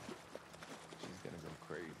sweetheart. She's gonna go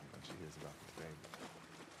crazy when she hears about this baby.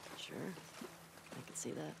 Sure. I could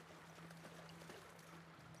see that.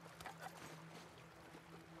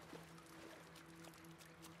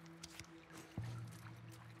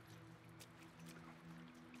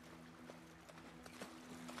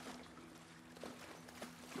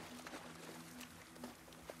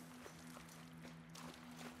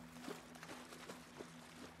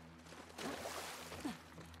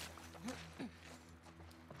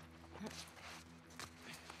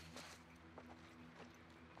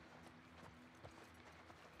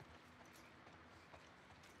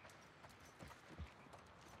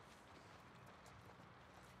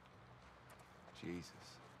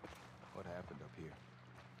 Jesus, what happened up here?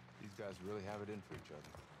 These guys really have it in for each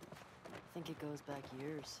other. I think it goes back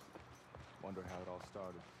years. Wonder how it all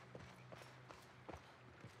started.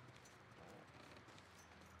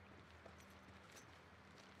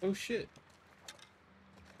 Oh shit.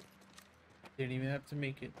 Didn't even have to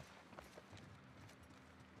make it.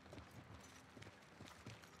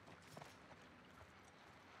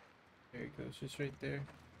 There it goes, just right there.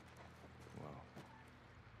 Wow,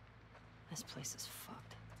 This place is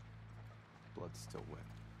fucked. blood's still wet.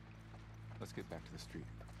 Let's get back to the street.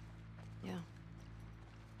 Yeah.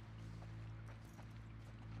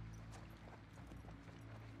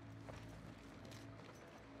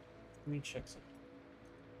 Let me check something.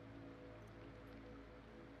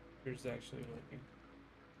 Here's actually working.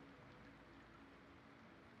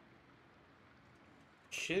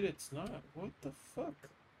 Shit, it's not. What the fuck?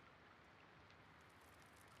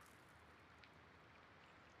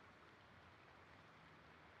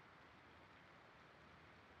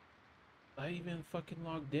 I even fucking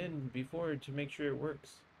logged in before to make sure it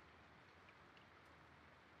works.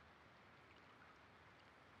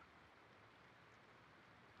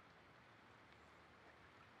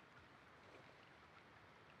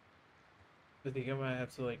 I think I might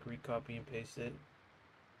have to like recopy and paste it.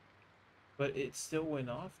 But it still went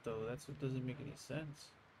off though. That's what doesn't make any sense.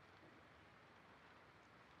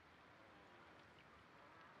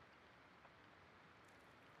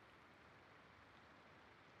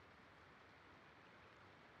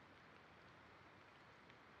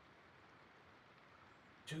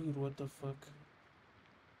 Dude, what the fuck?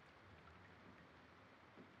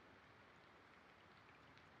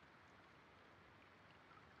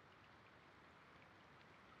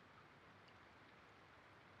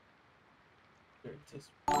 There it is.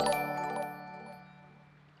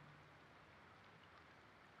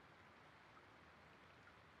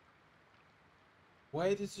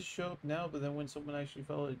 Why does it show up now, but then when someone actually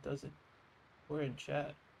follows it doesn't? We're in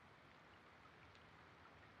chat.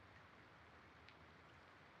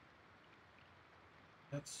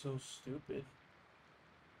 That's so stupid.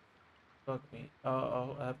 Fuck me.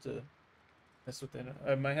 I'll have to mess with it.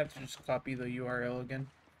 I might have to just copy the URL again.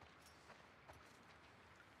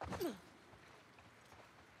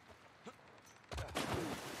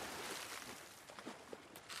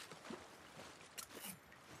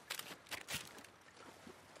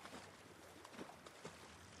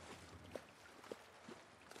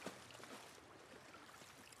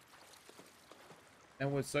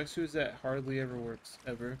 And what sucks too is that hardly ever works,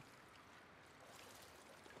 ever.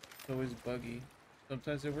 It's always buggy.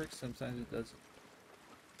 Sometimes it works, sometimes it doesn't.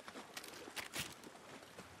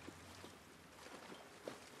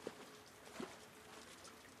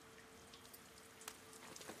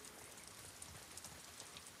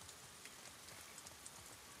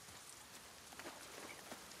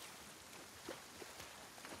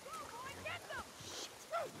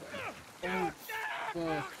 Oh,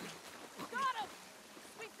 fuck. Got him!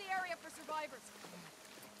 Sweep the area for survivors.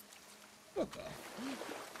 Fuck off.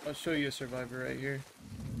 I'll show you a survivor right here.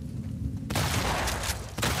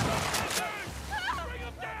 Bring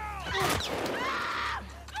him down!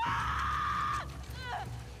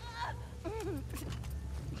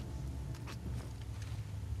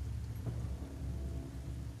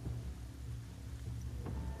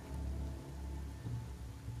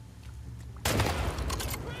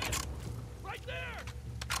 Right there!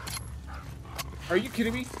 Are you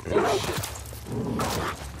kidding me? Oh shit.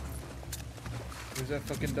 Where's that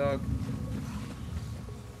fucking dog?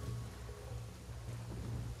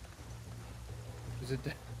 Is it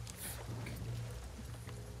dead?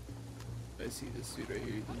 I see this dude right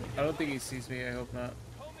here. I don't think he sees me. I hope not.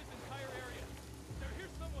 Comb his entire area. They're here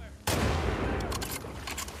somewhere.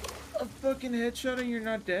 A fucking headshot and you're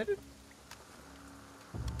not dead?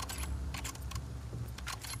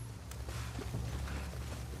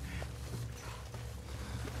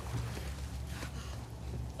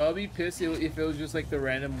 I'll be pissed if it was just like the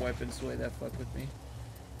random weapon sway that fuck with me.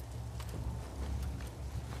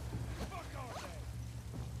 Fuck are they?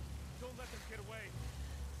 Don't let them get away.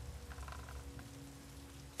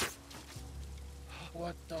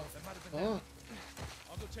 What the That might have been them. fuck?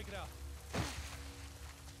 I'll go check it out. To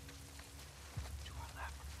our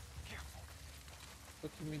left. Careful.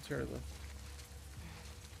 What do you mean to our left?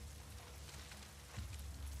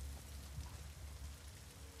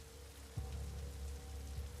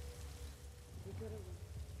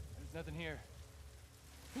 There's nothing here.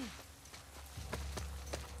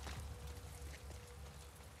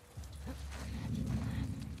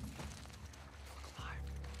 Climb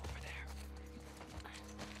over there.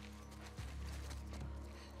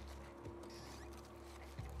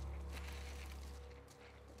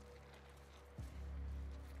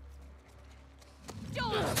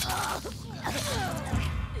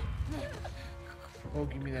 Oh,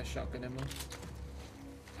 give me that shotgun ammo.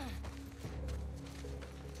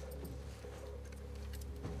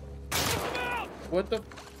 What the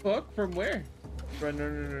fuck? From where? Run,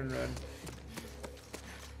 run, run, run, run.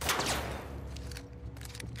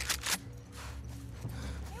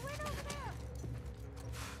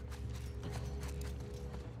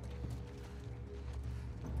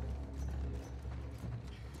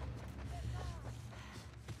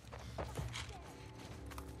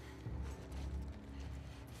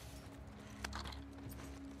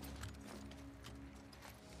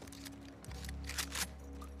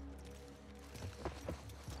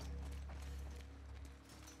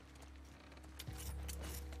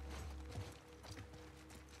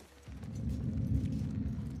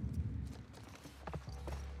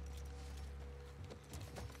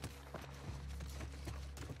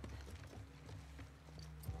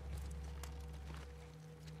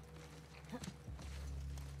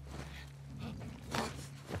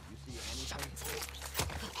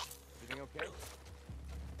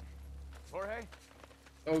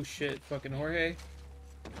 Oh shit, fucking Jorge.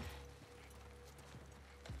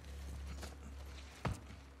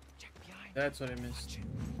 That's what I missed.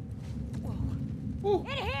 Whoa. In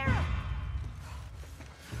here!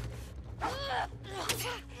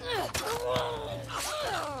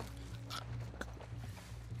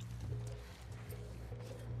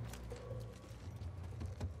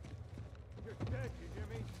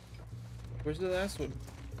 Where's the last one?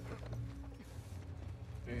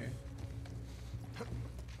 Right here.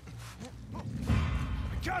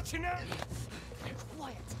 Got you now!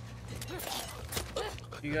 Quiet.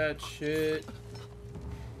 You got shit.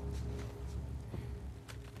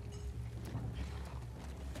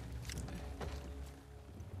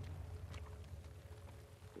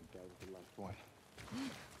 Good guy with the last one.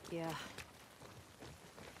 Yeah.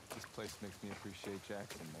 This place makes me appreciate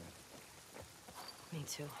Jackson, man. Me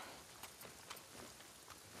too.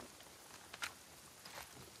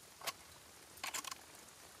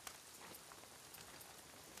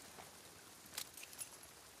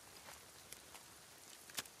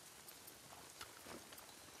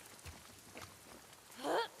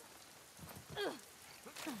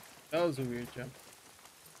 That was a weird jump.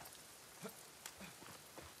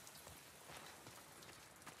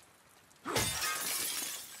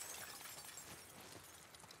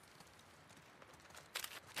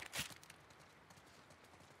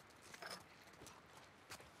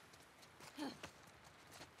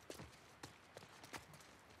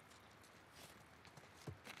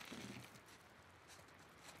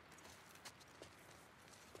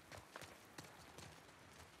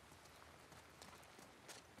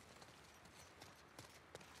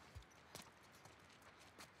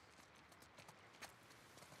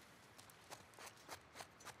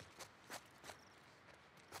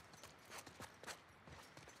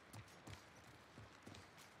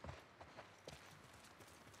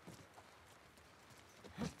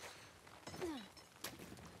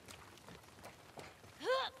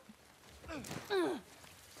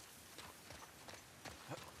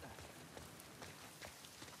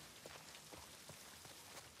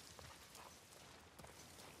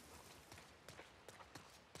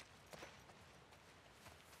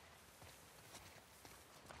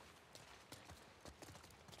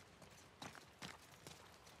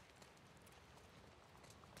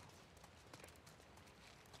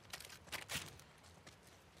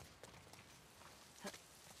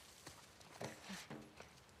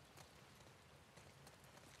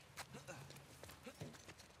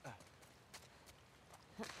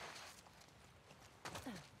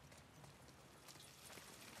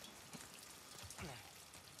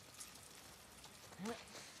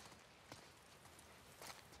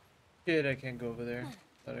 Shit, I can't go over there.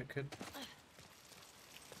 Thought I could.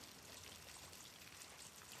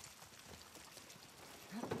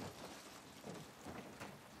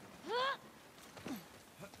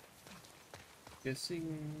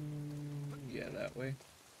 Guessing, yeah, that way.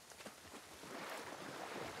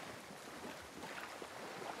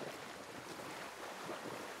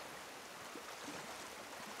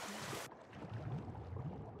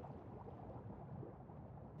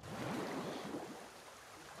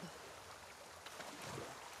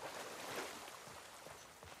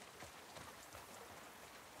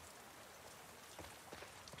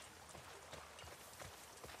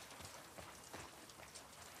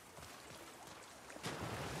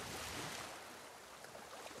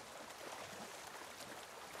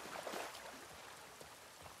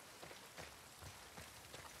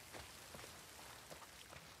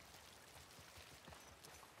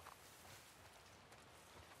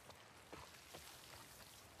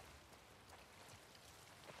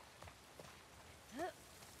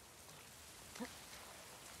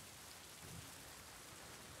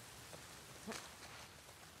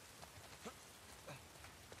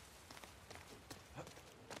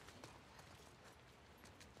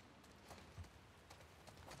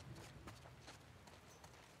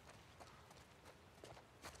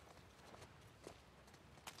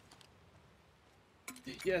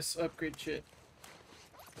 Yes, upgrade shit.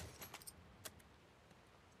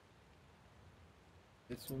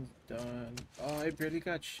 This one's done. Oh, I barely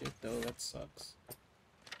got shit though. That sucks.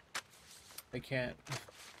 I can't.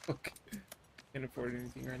 Okay. Can't afford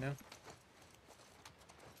anything right now.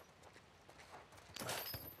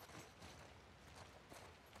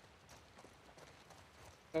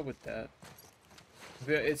 How with that?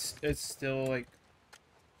 It's still like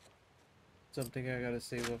something I gotta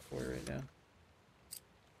save up for right now.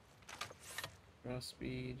 Raw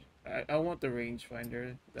speed. I want the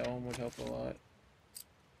rangefinder. That one would help a lot.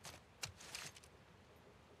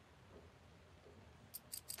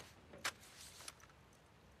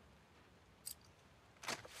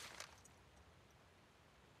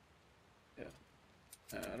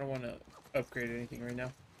 don't want to upgrade anything right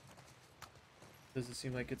now. Doesn't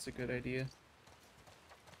seem like it's a good idea.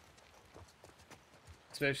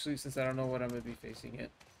 Especially since I don't know what I'm going to be facing yet.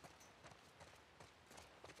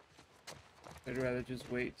 I'd rather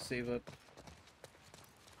just wait, save up.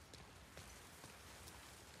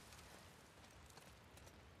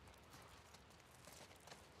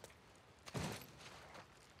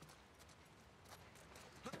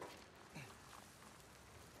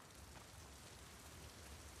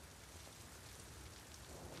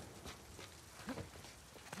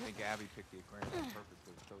 I think Abby picked the aquarium on purpose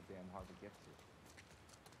because it's so damn hard to get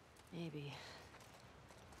to. Maybe.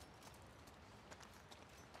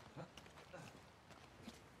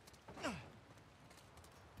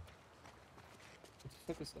 What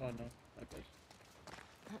the fuck is... Oh no, not good.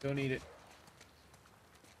 Don't eat it.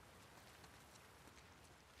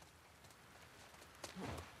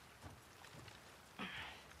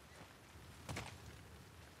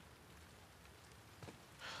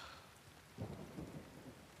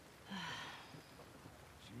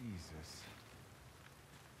 Jesus.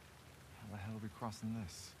 How the hell are we crossing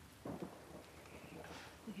this?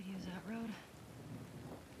 We could use that road.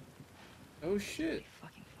 Oh shit.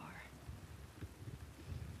 Fucking far.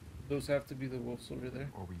 Those have to be the wolves over there.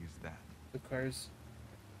 Or we use that. The cars.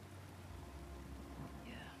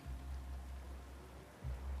 Yeah.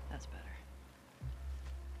 That's better.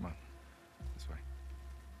 Come on. This way.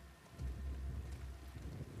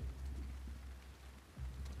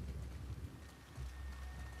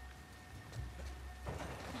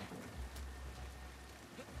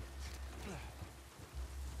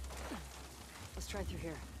 Let's try through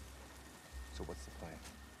here. So what's the plan?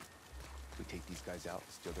 We take these guys out,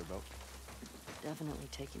 steal their boat? Definitely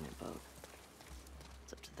taking their boat.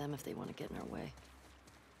 It's up to them if they want to get in our way.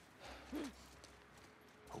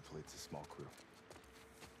 Hopefully it's a small crew.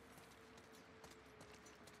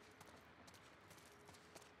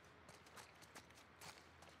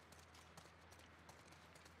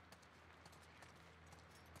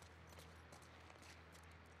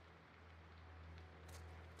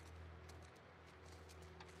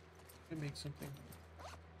 Let me make something.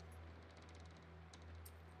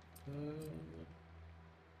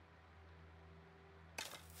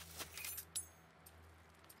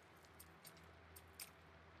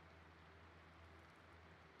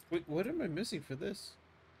 Wait, what am I missing for this?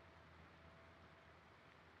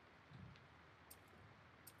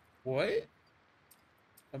 What?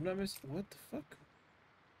 I'm not missing. What the fuck?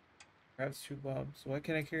 Perhaps 2 bombs. Why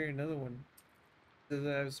can't I carry another one? Does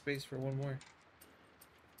I have space for one more?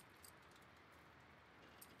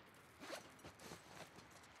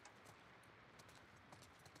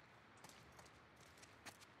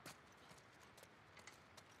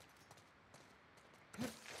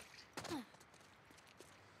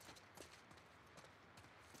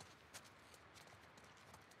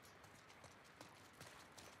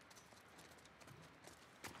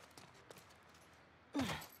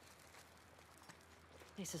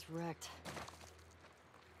 Place is wrecked.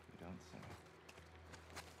 You don't say.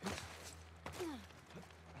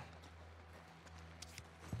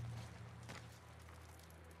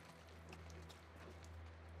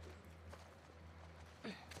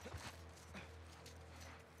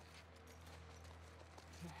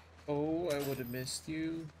 Oh, I would have missed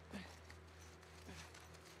you.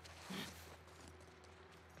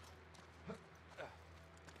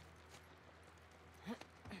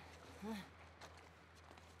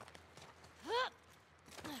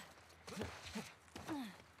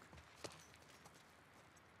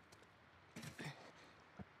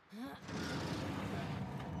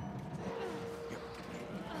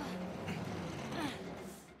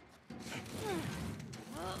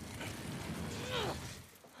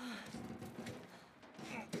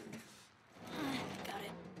 Got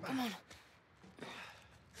it. Come on.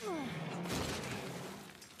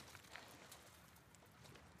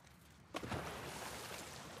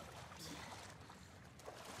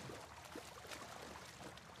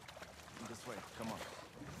 This way. Come on.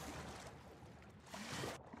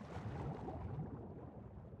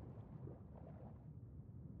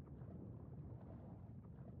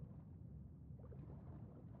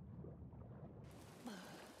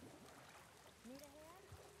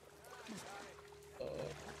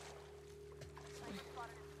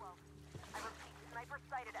 Sniper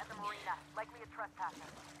sighted at the marina, likely a trespasser.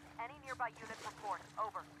 Any nearby units report.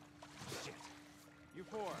 Over. Shit. You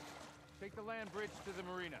 4, take the land bridge to the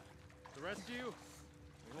marina. The rest of you,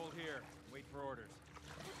 we hold here, wait for orders.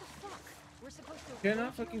 What the fuck? We're supposed to. Can I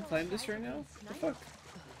not fucking climb this right now? What the fuck?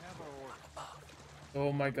 We have our orders.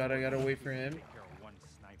 Oh my god, I gotta wait for him. Take care of one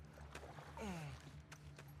sniper.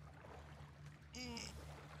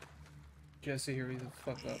 Jesse, hurry the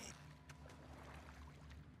fuck up.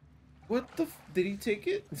 What the did he take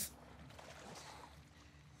it?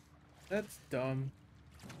 That's dumb.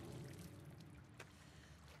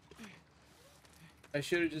 I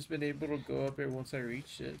should have just been able to go up there once I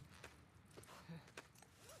reached it.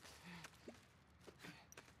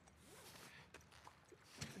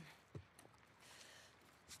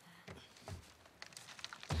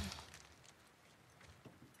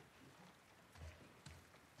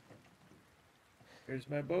 Here's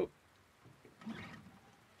my boat.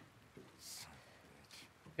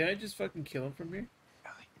 Can I just fucking kill him from here?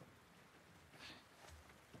 Ellie.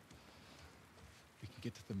 We can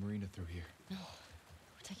get to the marina through here. No,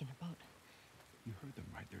 we're taking a boat. You heard them,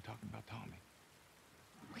 right? They're talking about Tommy.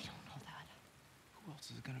 We don't know that. Who else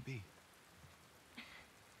is it gonna be?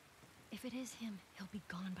 If it is him, he'll be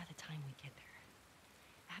gone by the time we get there.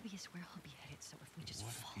 Abby is where he'll be headed, so if we just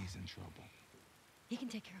What fall, if he's in trouble? he can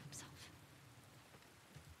take care of himself.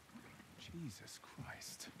 Jesus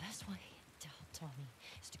Christ. The best way to help Tommy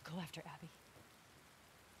is to go after Abby.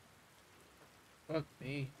 Fuck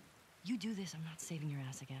me. You do this, I'm not saving your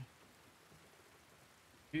ass again.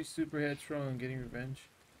 He's super headstrong on getting revenge.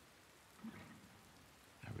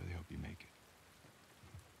 I really hope you make it.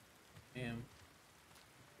 Damn.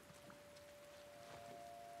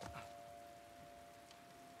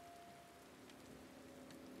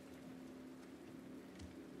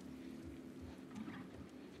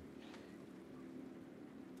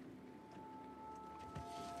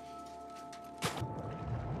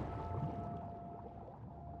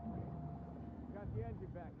 Got the engine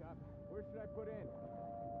back up. Where should I put in?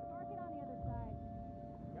 Park it on the other side.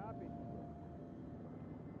 Copy.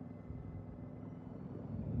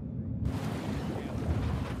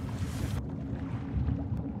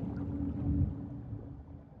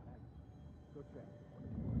 Go check.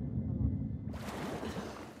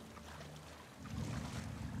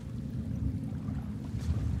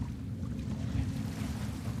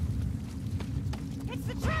 It's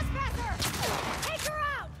the trespasser! Take her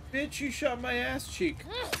out! Bitch, you shot my ass cheek.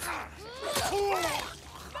 All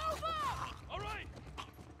right.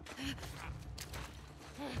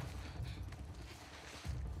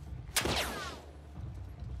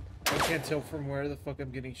 I can't tell from where the fuck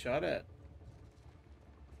I'm getting shot at.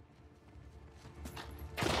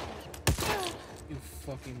 You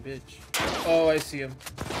fucking bitch. Oh, I see him.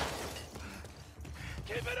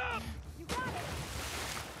 Keep it up. You got it!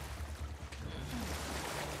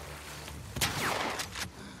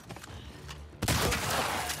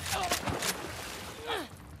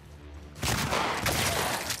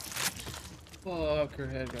 Fuck, her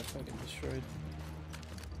head got fucking destroyed.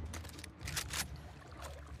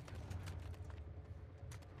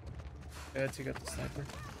 I gotta take out the sniper.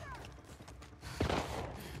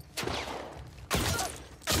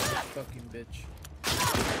 Fucking bitch.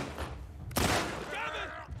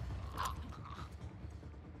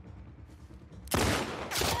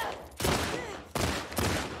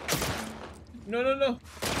 No, no, no.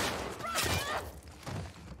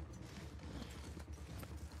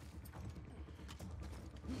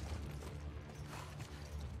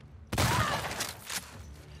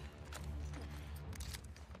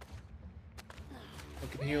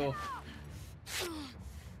 Fucking heal.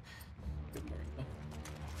 Good morning.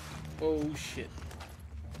 Oh shit.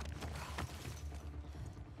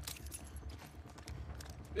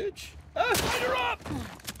 Bitch. Ah! Light her up.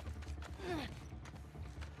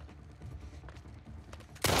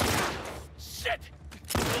 Shit.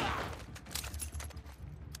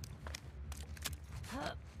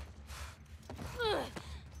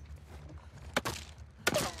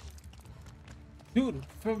 Dude,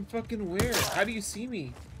 from fucking where? How do you see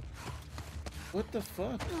me? What the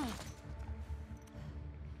fuck?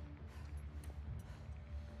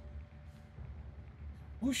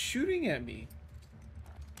 Who's shooting at me?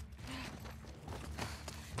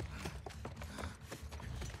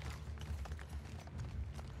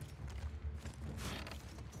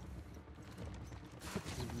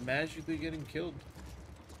 Just magically getting killed.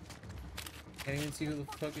 Can't even see who the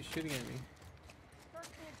fuck is shooting at me. Search the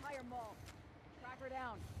entire mall. Track her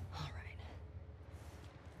down. All right.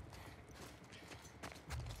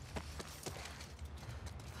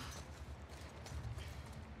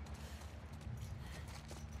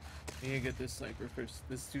 I need to get this sniper first.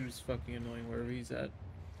 This dude is fucking annoying wherever he's at.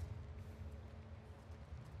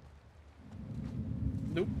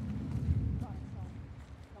 Nope. Got it, son.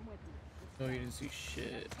 Come with me. No, you didn't see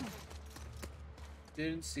shit.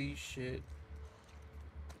 Didn't see shit.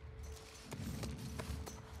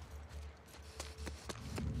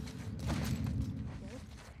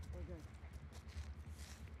 We're good.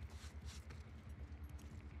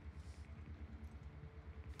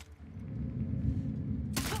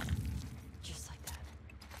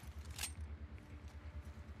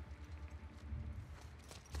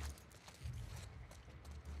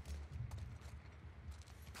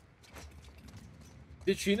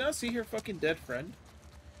 Did she not see her fucking dead friend?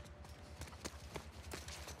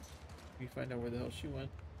 We find out where the hell she went.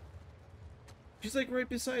 She's like right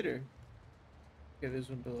beside her. Okay, there's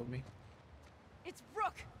one below me. It's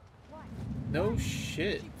Brooke. What? No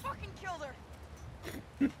shit. She fucking killed her.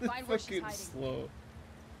 Find where she's Fucking hiding. slow.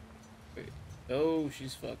 Wait. Oh,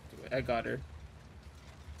 she's fucked. Wait, I got her.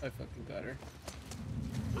 I fucking got her.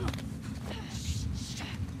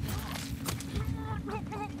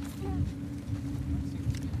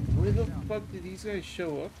 Where the fuck did these guys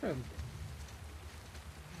show up from?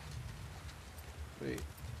 Wait.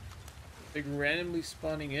 Like randomly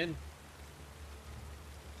spawning in.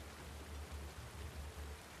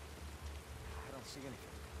 I don't see anything.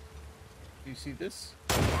 Do you see this?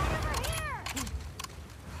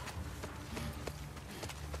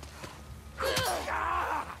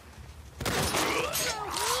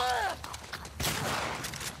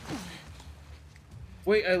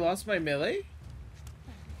 Wait, I lost my melee?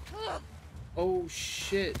 Oh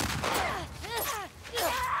shit.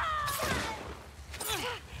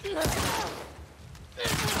 You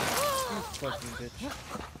fucking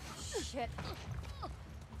bitch. Shit.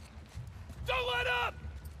 Don't let up!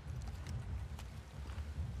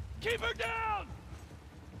 Keep her down!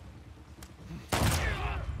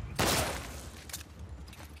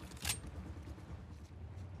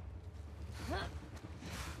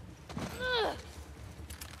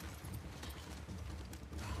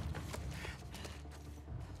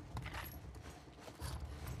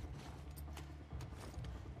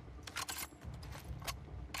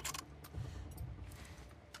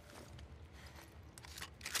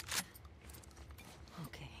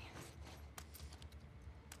 Okay.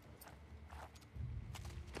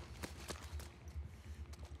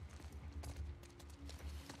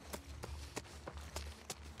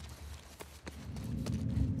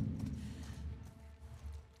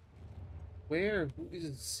 Where? Who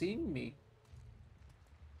isn't seeing me?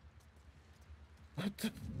 What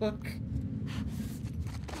the fuck?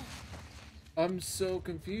 I'm so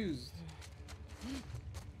confused.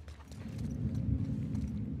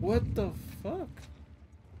 What the fuck?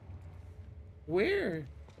 Where?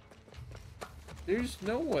 There's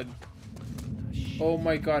no one. Oh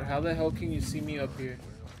my god, how the hell can you see me up here?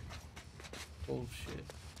 Bullshit.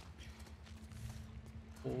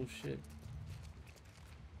 Bullshit.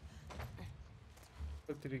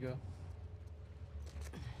 Where did he go?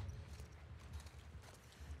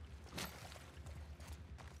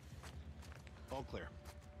 All clear.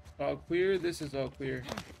 All clear? This is all clear.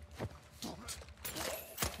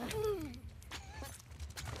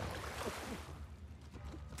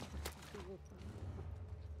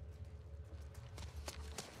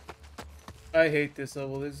 I hate this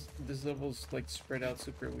level. This level's like spread out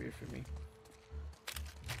super weird for me.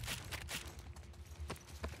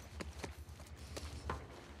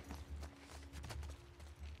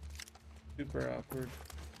 Super awkward.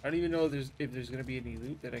 I don't even know if there's gonna be any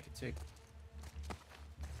loot that I could take.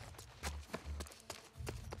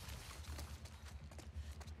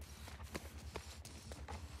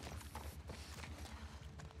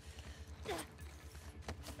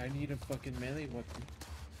 I need a fucking melee weapon.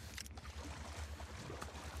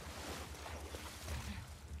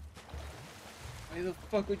 Why the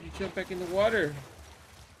fuck would you jump back in the water?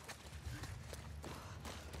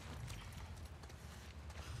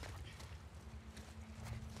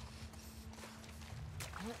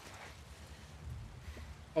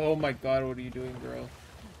 Oh my god, what are you doing, girl?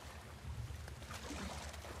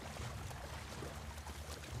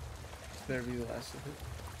 This better be the last of it.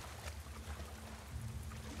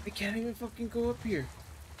 I can't even fucking go up here.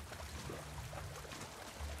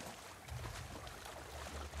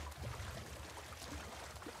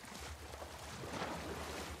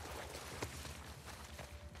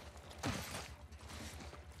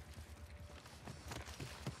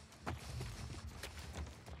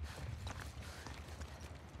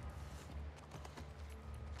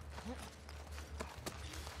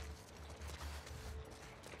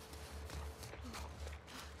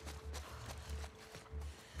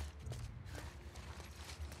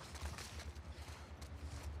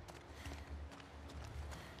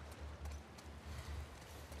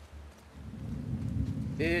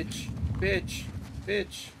 Bitch, bitch,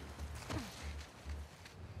 bitch.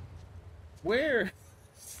 Where?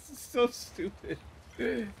 So stupid.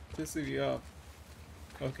 Pissing me off.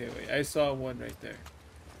 Okay, wait. I saw one right there.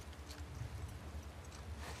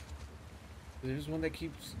 There's one that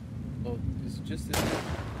keeps... Oh, is it just this?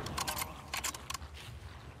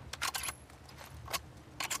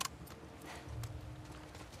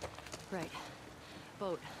 Right.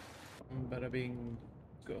 Boat. Bada bing.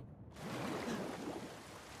 Go.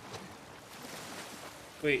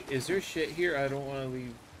 Wait, is there shit here? I don't want to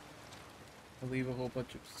leave. I'll leave a whole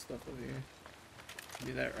bunch of stuff over here.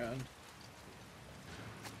 Do that round.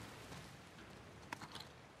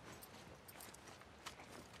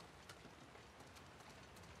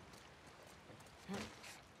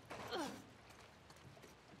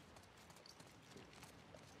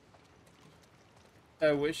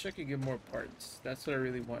 I wish I could get more parts. That's what I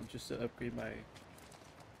really want, just to upgrade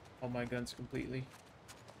all my guns completely.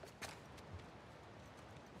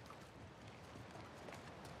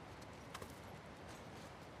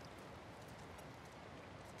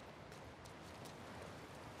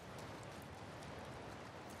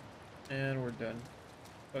 And we're done.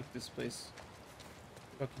 Fuck this place.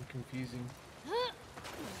 Fucking confusing.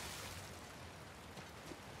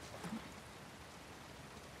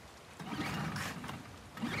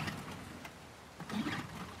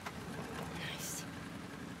 Nice.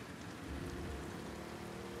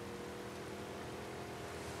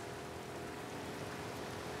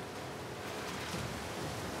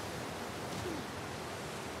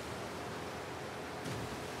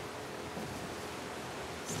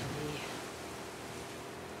 Steady.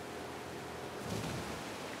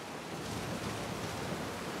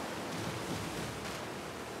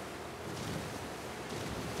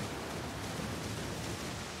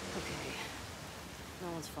 Okay. No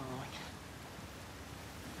one's following.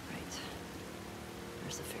 Right.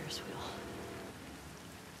 There's the Ferris wheel.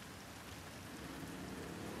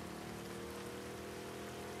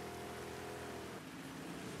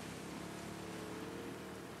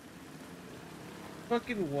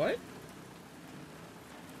 Fucking what?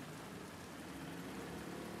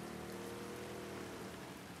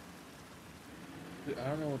 Dude, I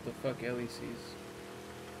don't know what the fuck Ellie sees.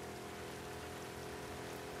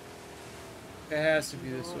 It has to be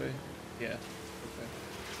this way. Yeah. Okay.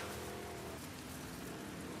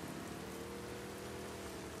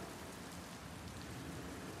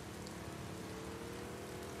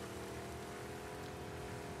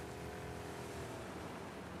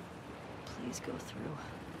 Please go through.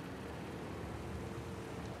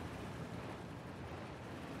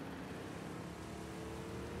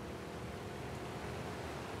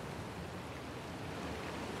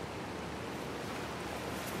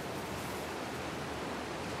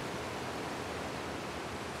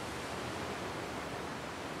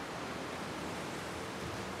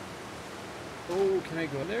 Oh, can I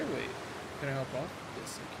go there? Wait. Can I hop off?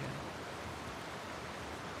 Yes, I can.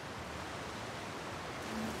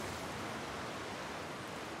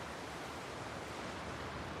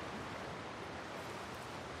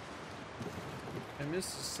 I miss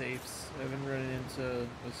the safes. I haven't run into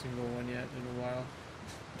a single one yet in a while.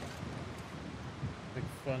 Like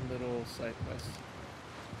fun little side quest.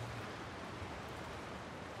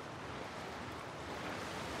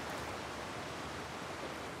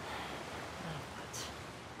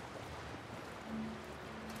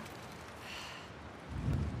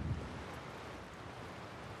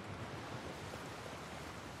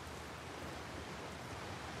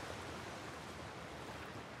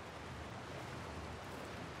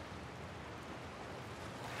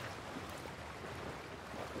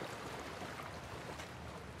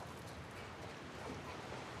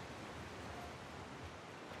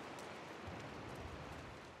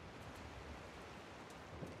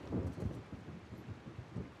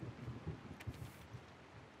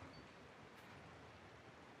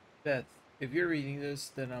 Beth, if you're reading this,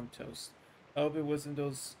 then I'm toast. I hope it wasn't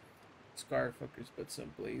those scar fuckers, but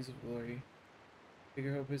some blaze of glory.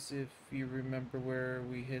 Bigger hope is if you remember where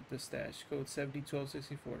we hit the stash. Code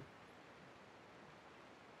 701264.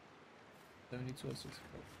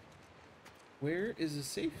 701264. Where is the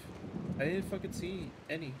safe? I didn't fucking see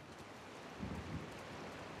any.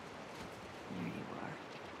 There you are.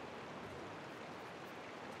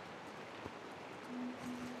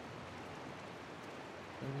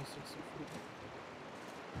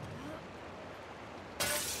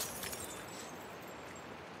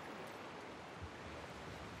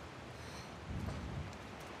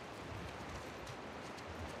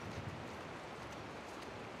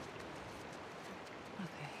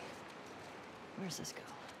 Okay. Where's this go?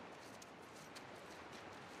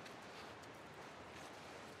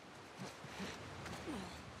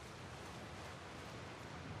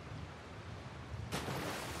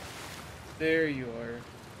 There you are.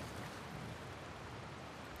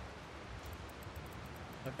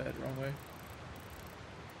 Not bad, wrong way.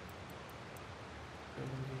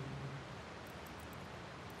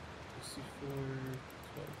 64,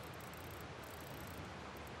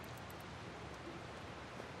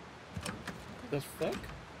 12. The fuck?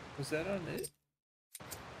 Was that on it?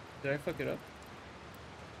 Did I fuck it up?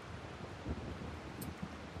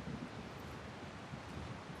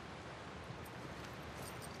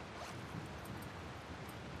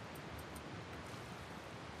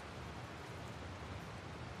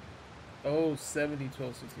 Oh, 70,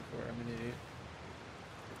 12, 64. I'm an idiot.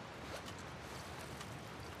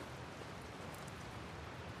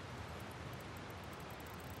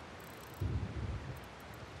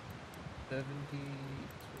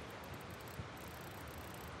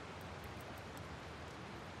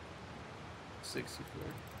 $64. There.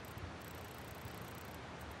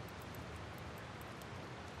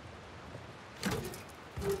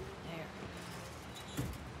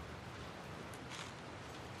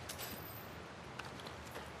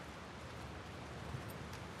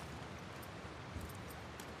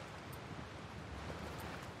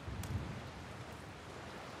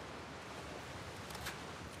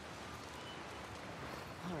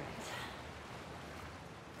 All right.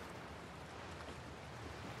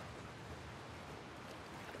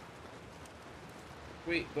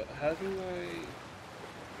 Wait, but how do I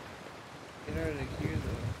get out of here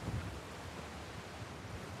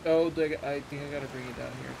though? Oh, I think I gotta bring it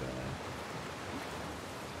down here, don't I?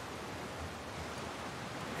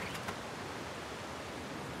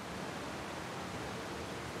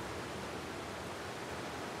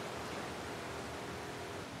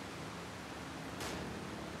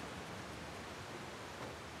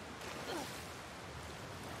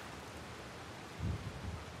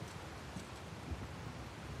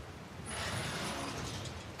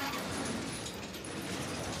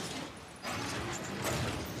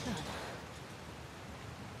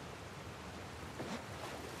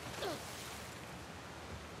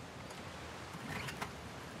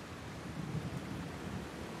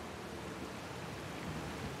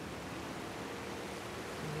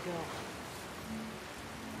 Go.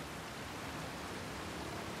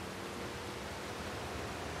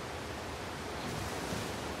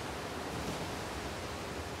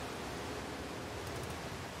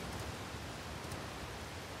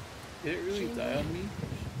 Did it really die on me?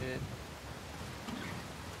 Shit.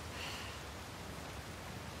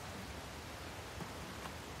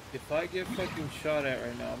 If I get fucking shot at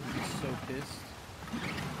right now, I'm gonna be so pissed.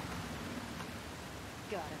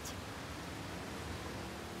 Got it.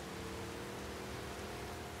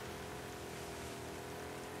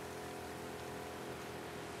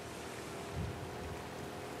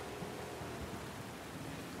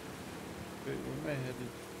 Wait, where am I headed?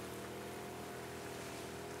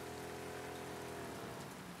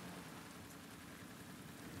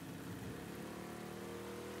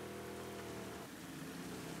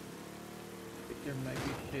 I think there might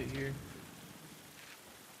be shit here.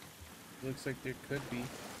 Looks like there could be.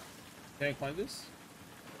 Can I climb this?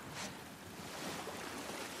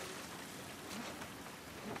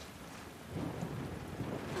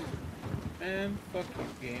 Man, fuck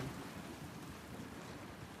you, game.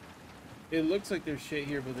 It looks like there's shit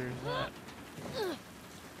here, but there's not.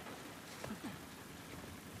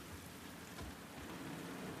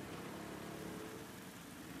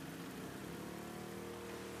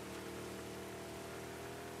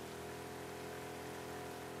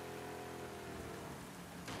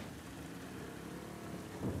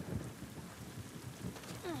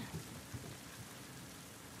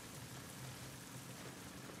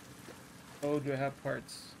 Oh, do I have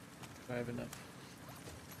parts? Do I have enough?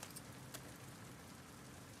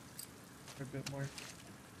 A bit more.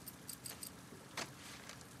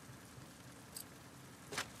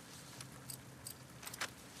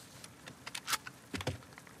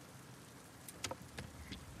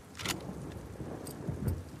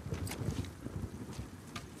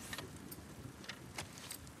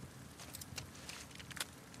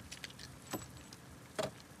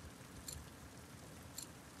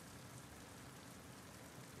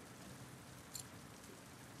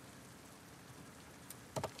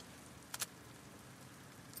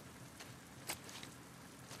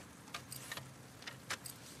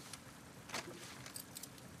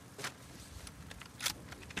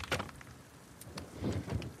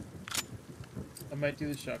 I might do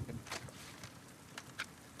the shotgun.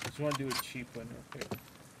 Just want to do a cheap one real quick.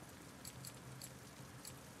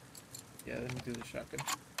 Yeah, let me do the shotgun.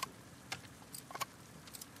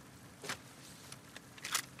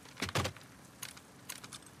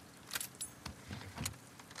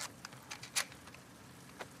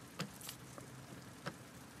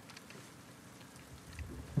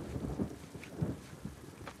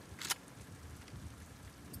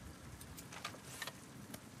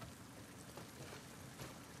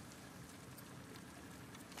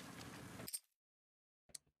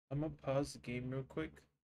 I'm gonna pause the game real quick.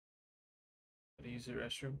 Gotta use the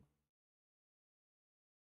restroom.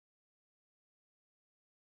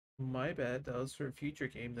 My bad, that was for a future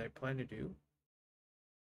game that I plan to do,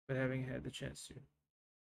 but haven't had the chance to.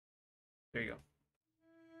 There you go.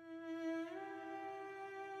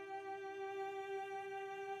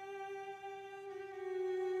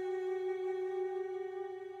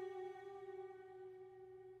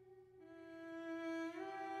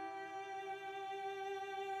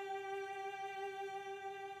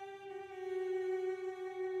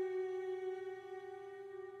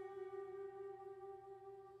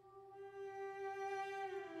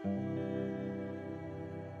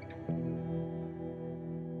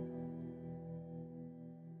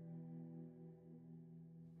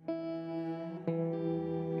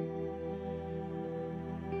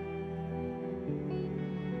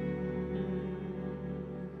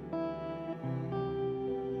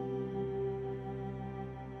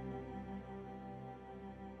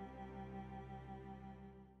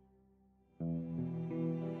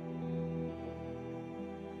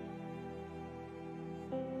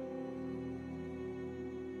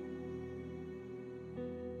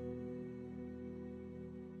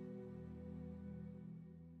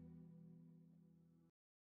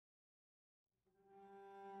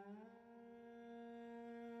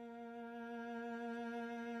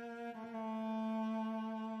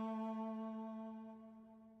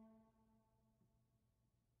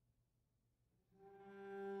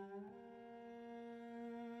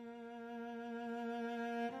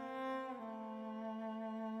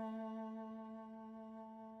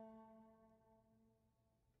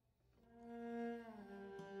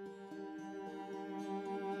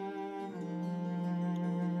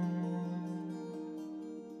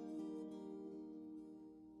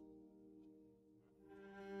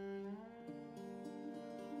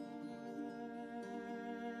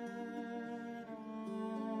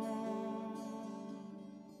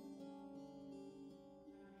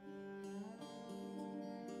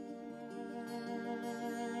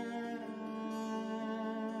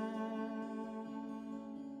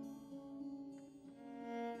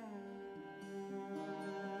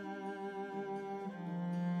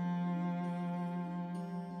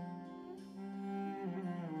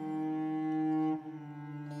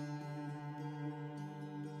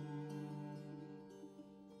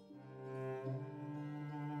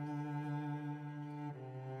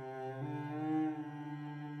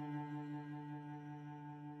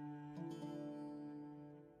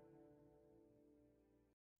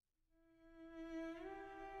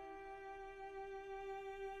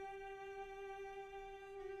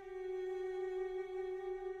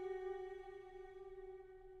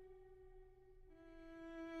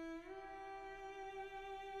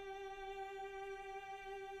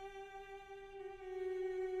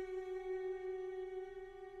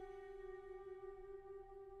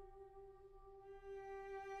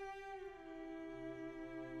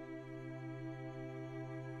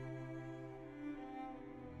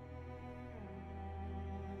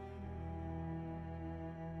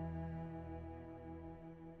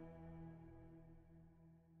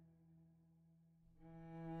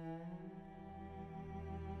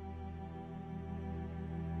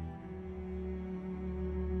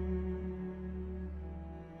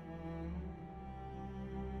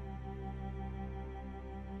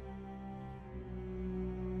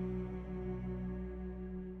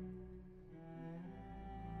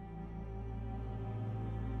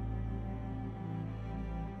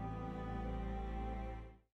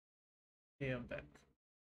 Okay, I'm back.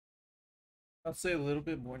 I'll say a little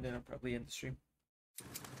bit more, and then I'll probably end the stream.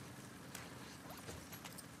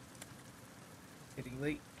 Getting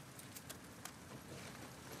late.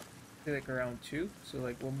 Like around 2, so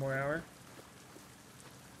like 1 more hour.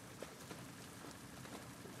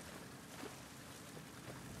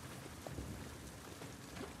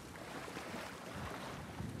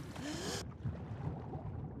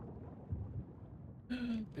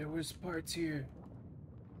 There was parts here.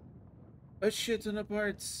 A shit ton of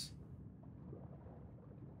parts.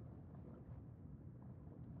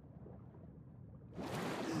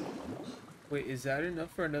 Wait, is that enough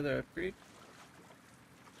for another upgrade?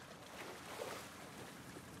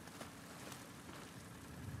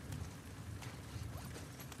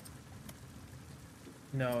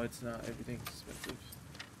 No, it's not. Everything's expensive.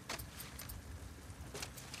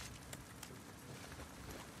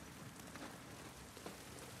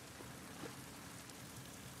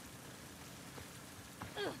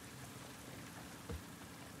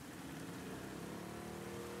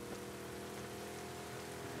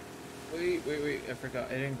 Wait, I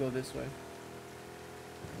forgot. I didn't go this way.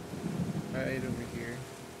 Right over here.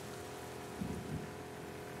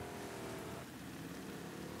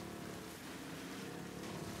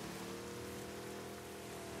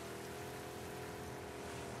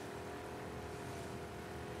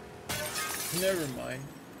 Never mind.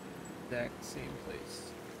 Exact same place.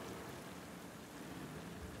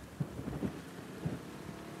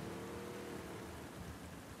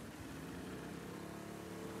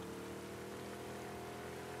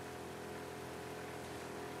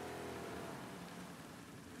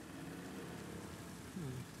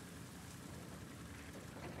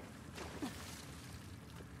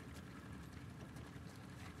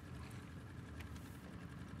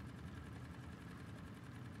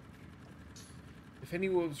 If any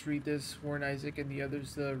wolves read this, warn Isaac and the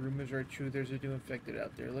others the rumors are true. There's a new infected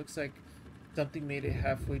out there. Looks like something made it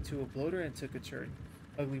halfway to a bloater and took a turn.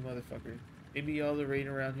 Ugly motherfucker. Maybe all the rain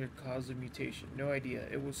around here caused a mutation. No idea.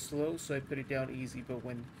 It was slow, so I put it down easy, but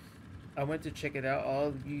when I went to check it out,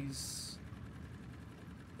 all these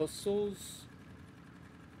puzzles,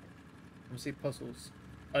 I'm gonna say puzzles,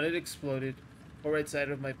 on it exploded. Whole right side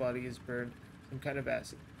of my body is burned. Some kind of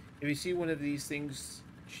acid. If you see one of these things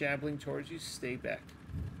shambling towards you, stay back.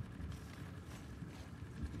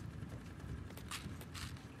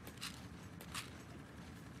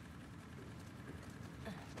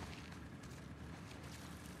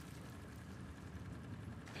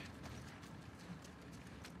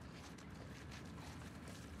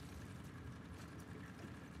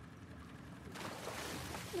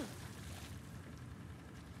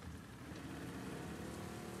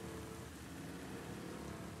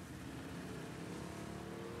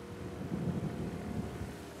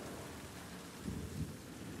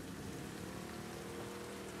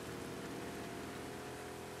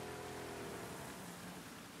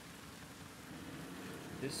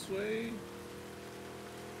 This way?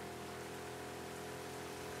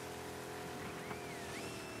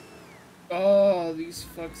 Oh, these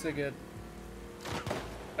fucks again.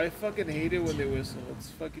 I fucking hate it when they whistle.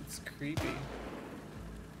 It's creepy.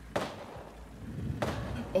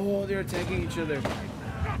 Oh, they're attacking each other.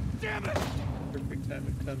 God damn it! Perfect time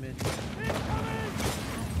to come in.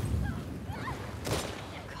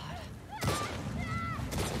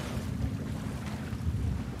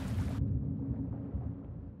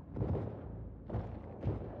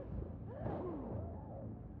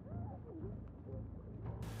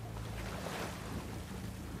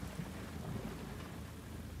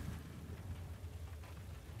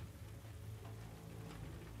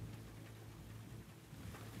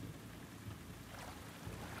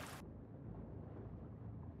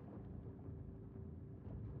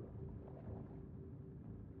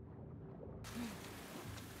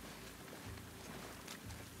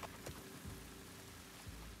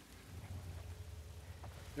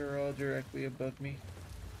 They're all directly above me.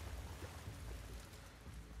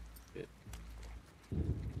 Shit.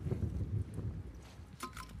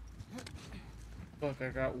 Fuck, I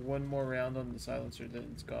got one more round on the silencer, then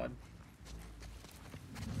it's gone.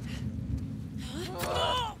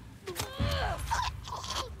 Fuck.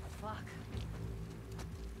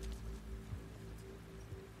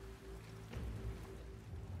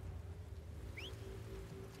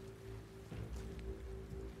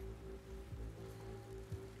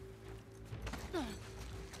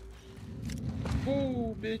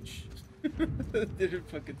 Oh, bitch. Didn't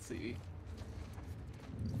fucking see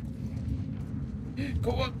me.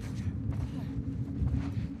 Go up.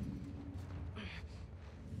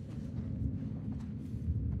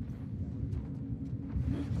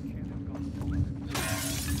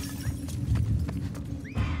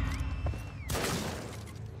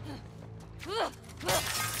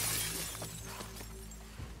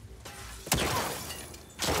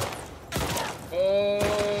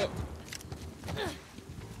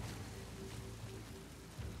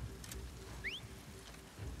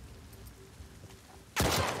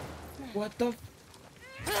 What the?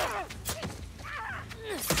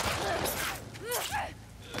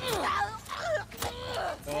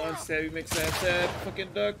 Oh, Stabby makes that fucking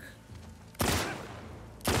duck.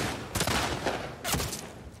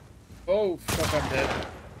 Oh, fuck, I'm dead.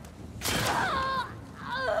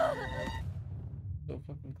 So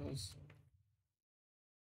fucking close.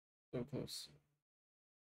 So close.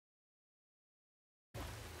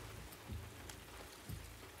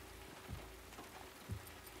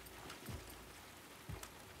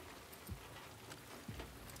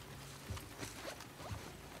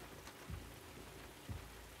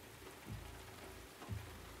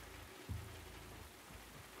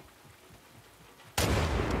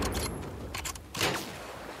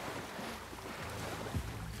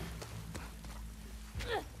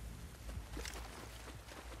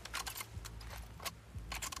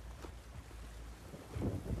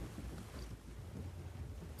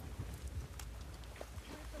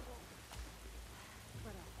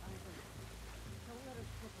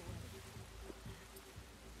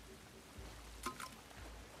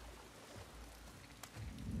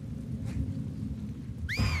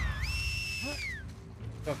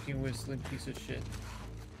 Fucking whistling piece of shit.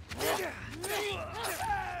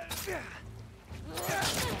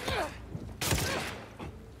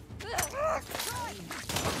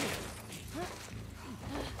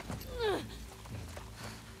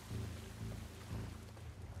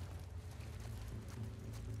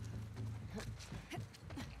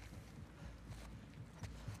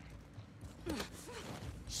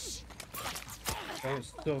 That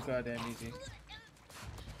was so goddamn easy.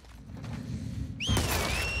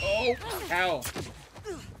 Oh, ow.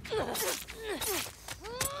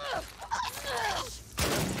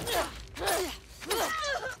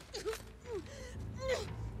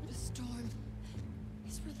 The storm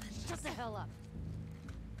is relentless. Shut the hell up.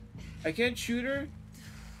 I can't shoot her?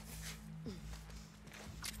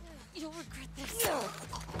 You'll regret this.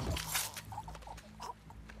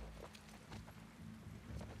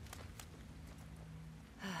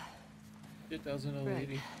 Shit, that was an old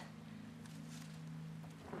lady.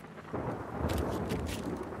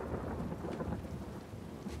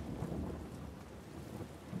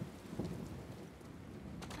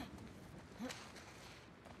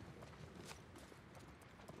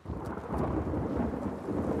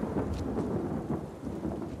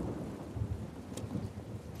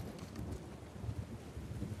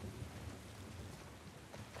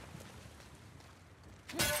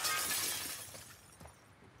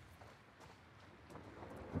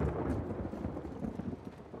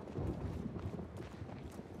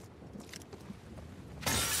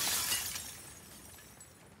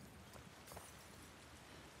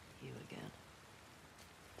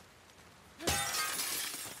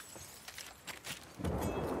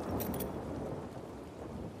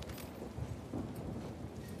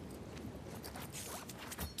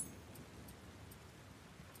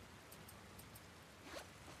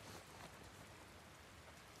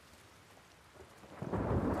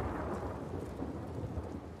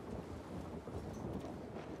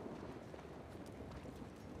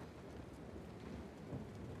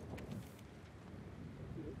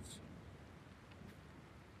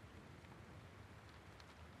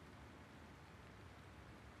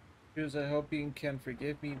 Jules, I hope you can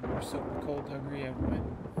forgive me. We were so cold, hungry, and when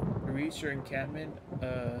we reached her encampment,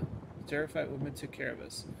 a terrified woman took care of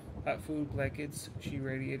us. Hot food, blankets, she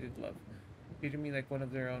radiated love. Treated me like one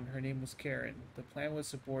of their own. Her name was Karen. The plan was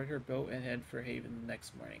to board her boat and head for Haven the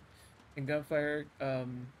next morning. In gunfire,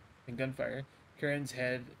 Karen's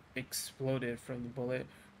head exploded from the bullet.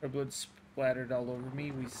 Her blood splattered all over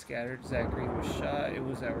me. We scattered. Zachary was shot. It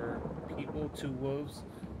was our people, two wolves.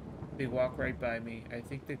 They walked right by me. I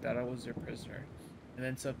think they thought I was their prisoner. And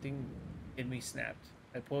then something in me snapped.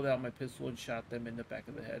 I pulled out my pistol and shot them in the back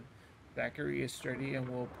of the head. Zachary is sturdy and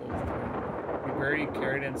will pull through. We buried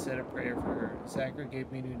Karen and said a prayer for her. Zachary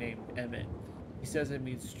gave me a new name, Emmett. He says it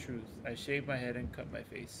means truth. I shaved my head and cut my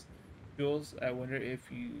face. Jules, I wonder if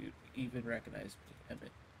you even recognize me,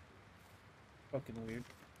 Emmett. Fucking weird.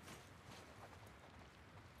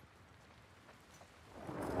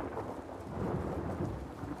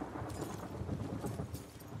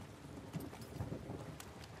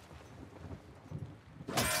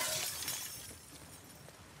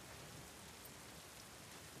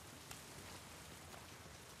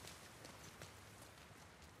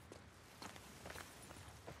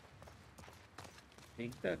 I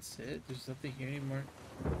think that's it. There's nothing here anymore.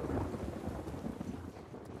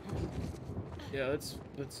 Yeah, let's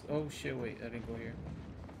oh shit, wait, I didn't go here.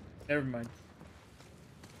 Never mind.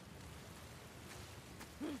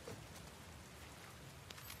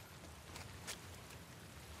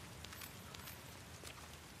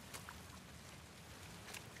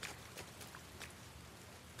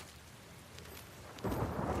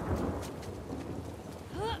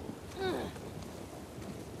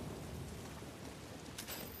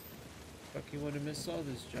 fucking would have missed all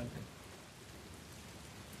this junk.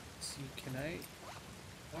 Let's see, can I?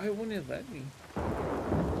 Why wouldn't it let me?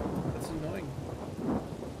 That's annoying.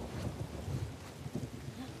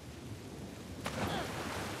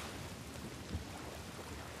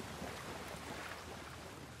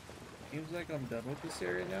 Seems like I'm done with this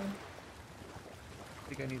area now.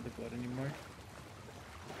 I think I need the blood anymore.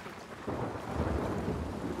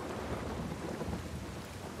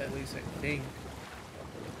 At least I think.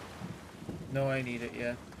 No, I need it,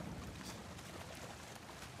 yeah.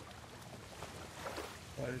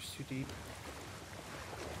 Water's too deep.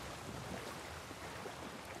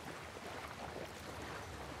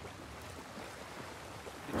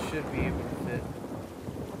 It should be able to fit.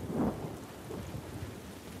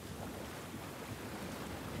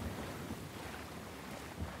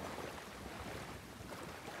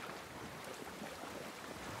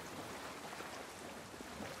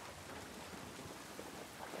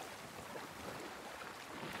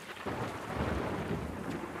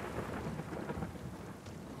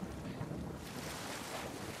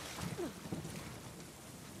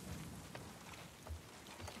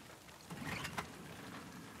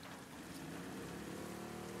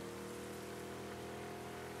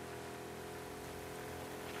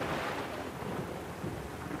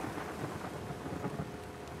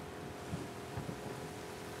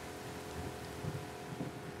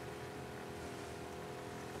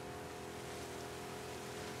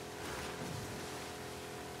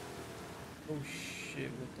 Oh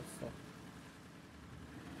shit, what the fuck?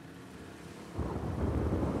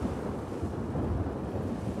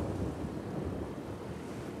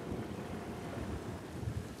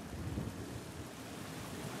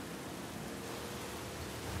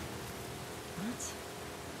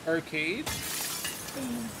 What? Arcade?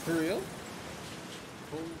 For real?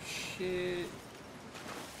 Oh shit.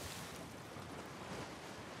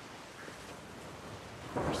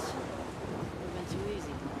 Would have been too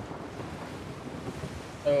easy.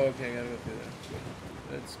 Oh, okay, I gotta go through that.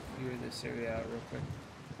 Let's clear this area out real quick.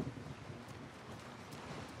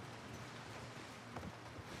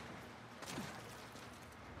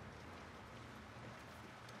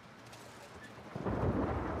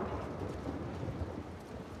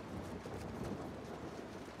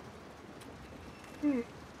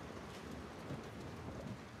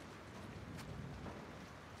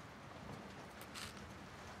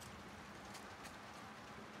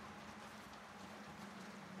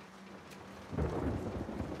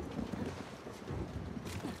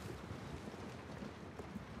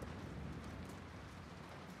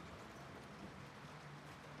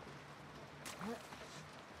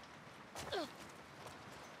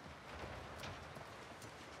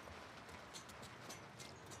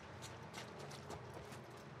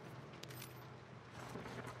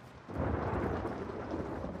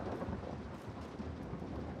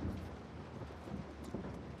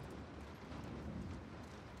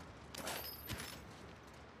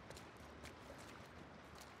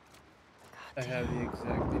 I have the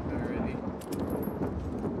exact thing already.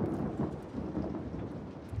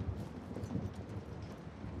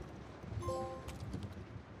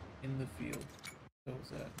 In the field. What was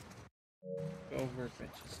that? Go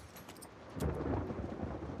workbenches.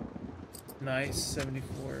 Nice,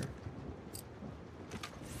 74.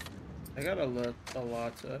 I got a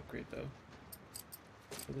lot to upgrade though.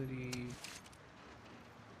 Ability.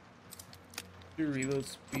 Do reload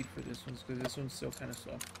speed for this one because this one's still kind of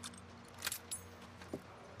slow.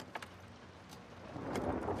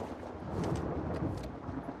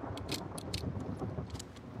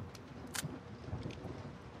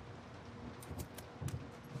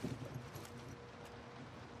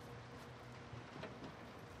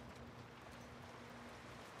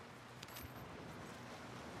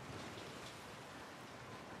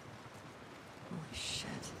 Holy shit.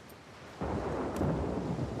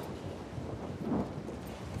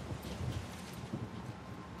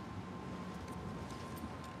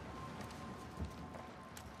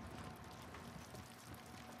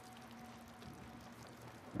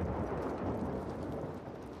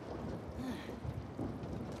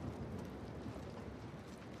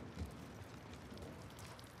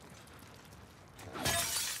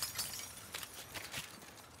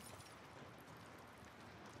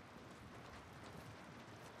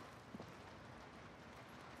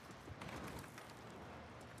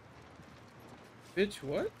 Bitch,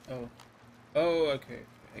 what? Oh. Oh, okay.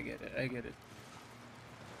 I get it. I get it.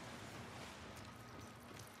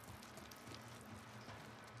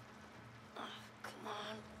 Oh, come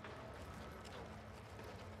on.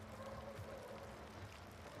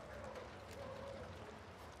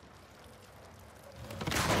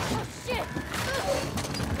 Oh, shit!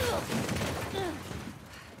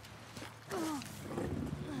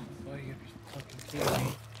 kidding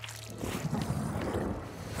me?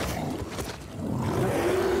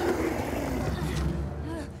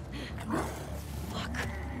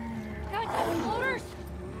 Goddamn floaters!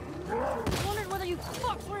 I wondered whether you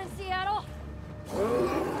fucks were in Seattle.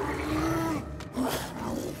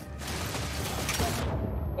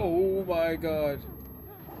 Oh my god.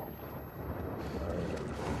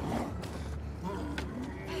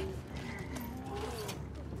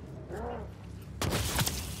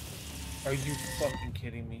 Are you fucking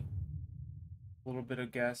kidding me? A little bit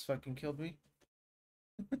of gas fucking killed me?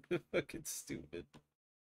 Fucking stupid.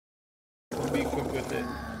 Be quick with it.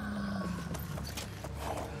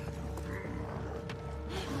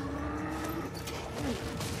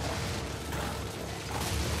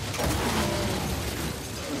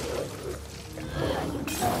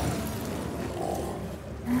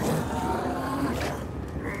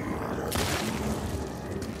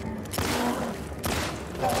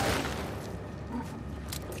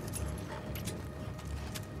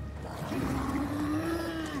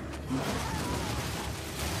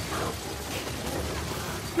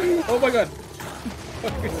 Oh my god!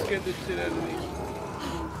 Fucking scared the shit out of me.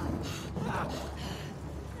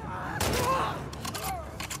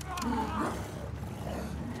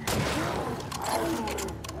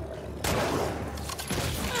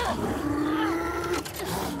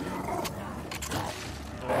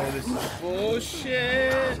 Oh, this is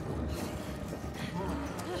bullshit!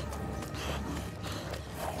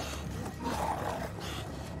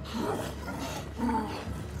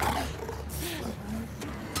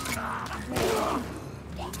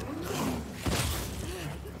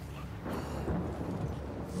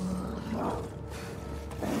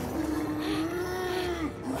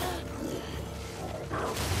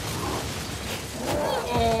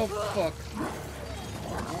 Oh, fuck.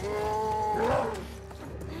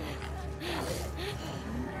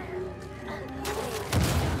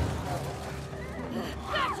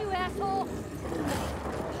 Got you, asshole!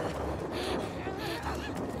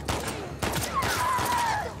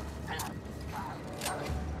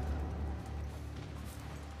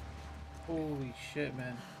 Holy shit,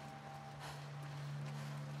 man.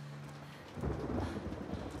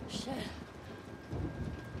 Shit.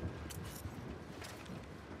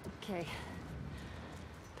 Okay.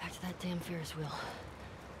 Back to that damn Ferris wheel.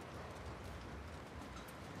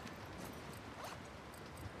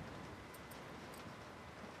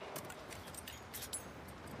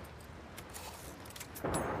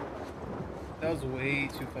 That was way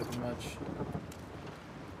too fucking much.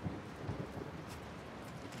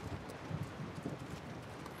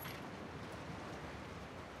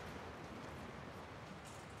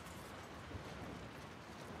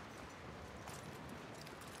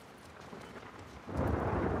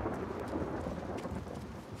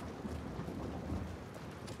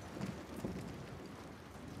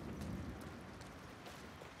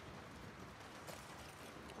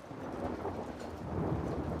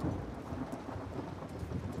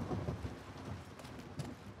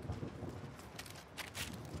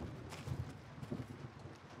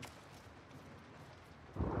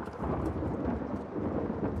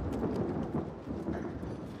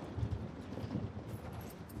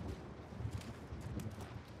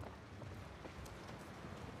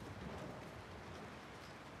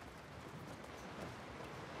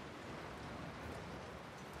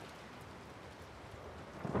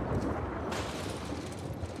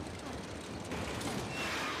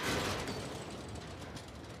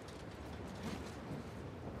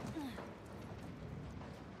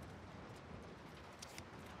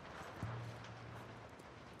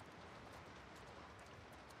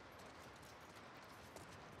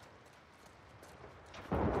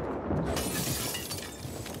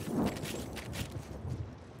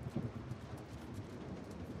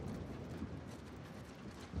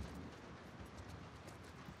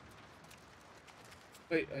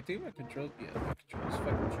 Wait, I think my control, yeah, my control's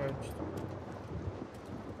fucking charged.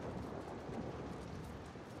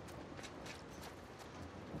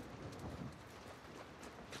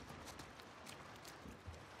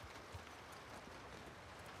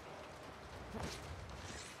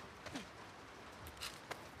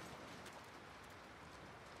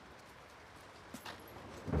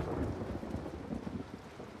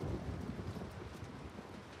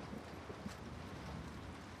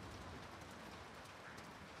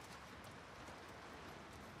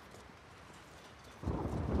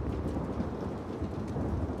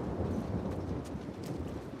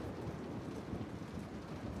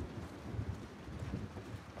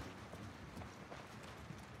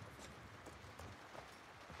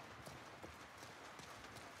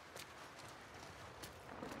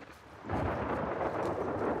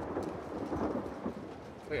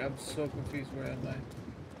 Wait, I'm so confused. Where am I?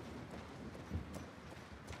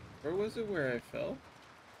 Where was it where I fell?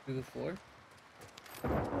 To the floor?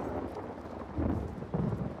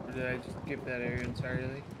 Or did I just skip that area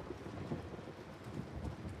entirely?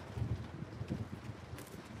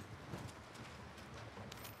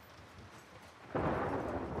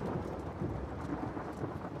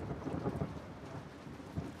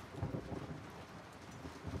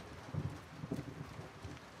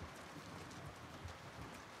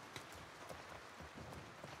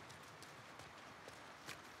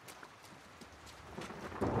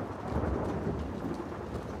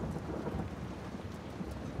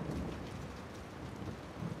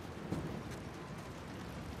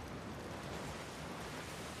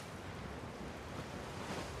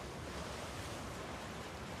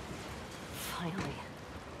 Finally.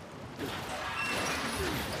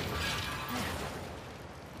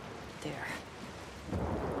 There.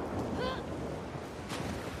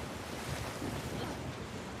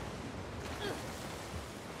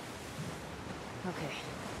 Okay.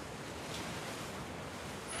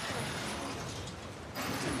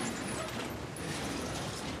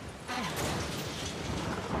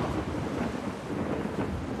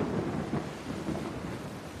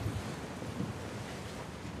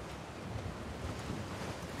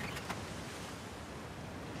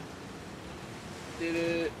 Did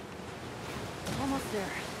it? Almost there.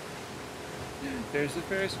 There's the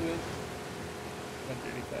Ferris wheel.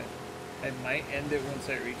 135. I might end it once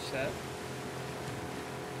I reach that.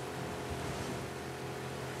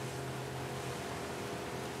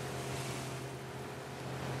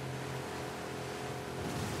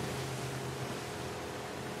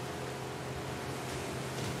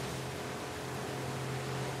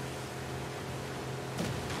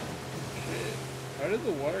 Shit. How did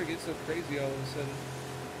the water get so crazy all of a sudden?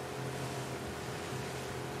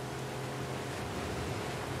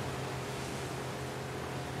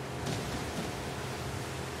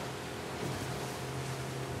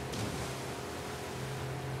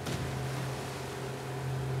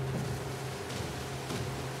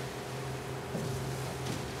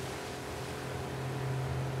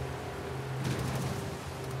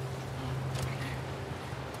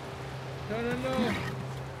 No, no, no!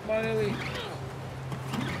 Come on, Ellie!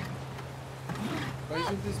 Why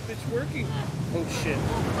isn't this bitch working? Oh shit.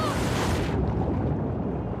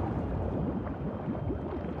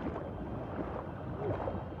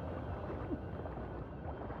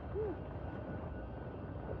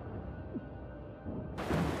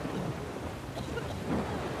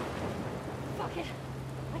 Fuck it.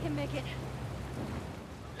 I can make it.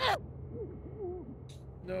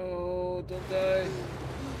 No, don't die.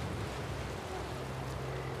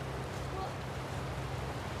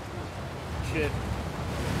 Shit.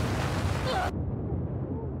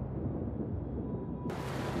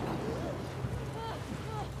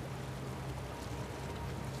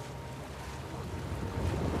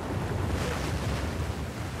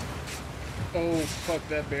 Oh, fuck,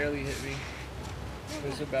 that barely hit me. It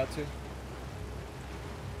was about to.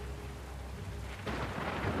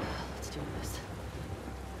 Let's do this.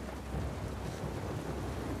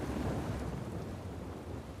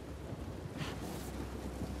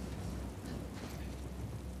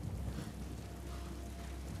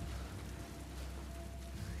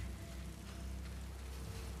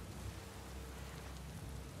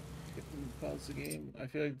 Pause the game. I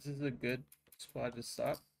feel like this is a good spot to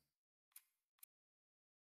stop.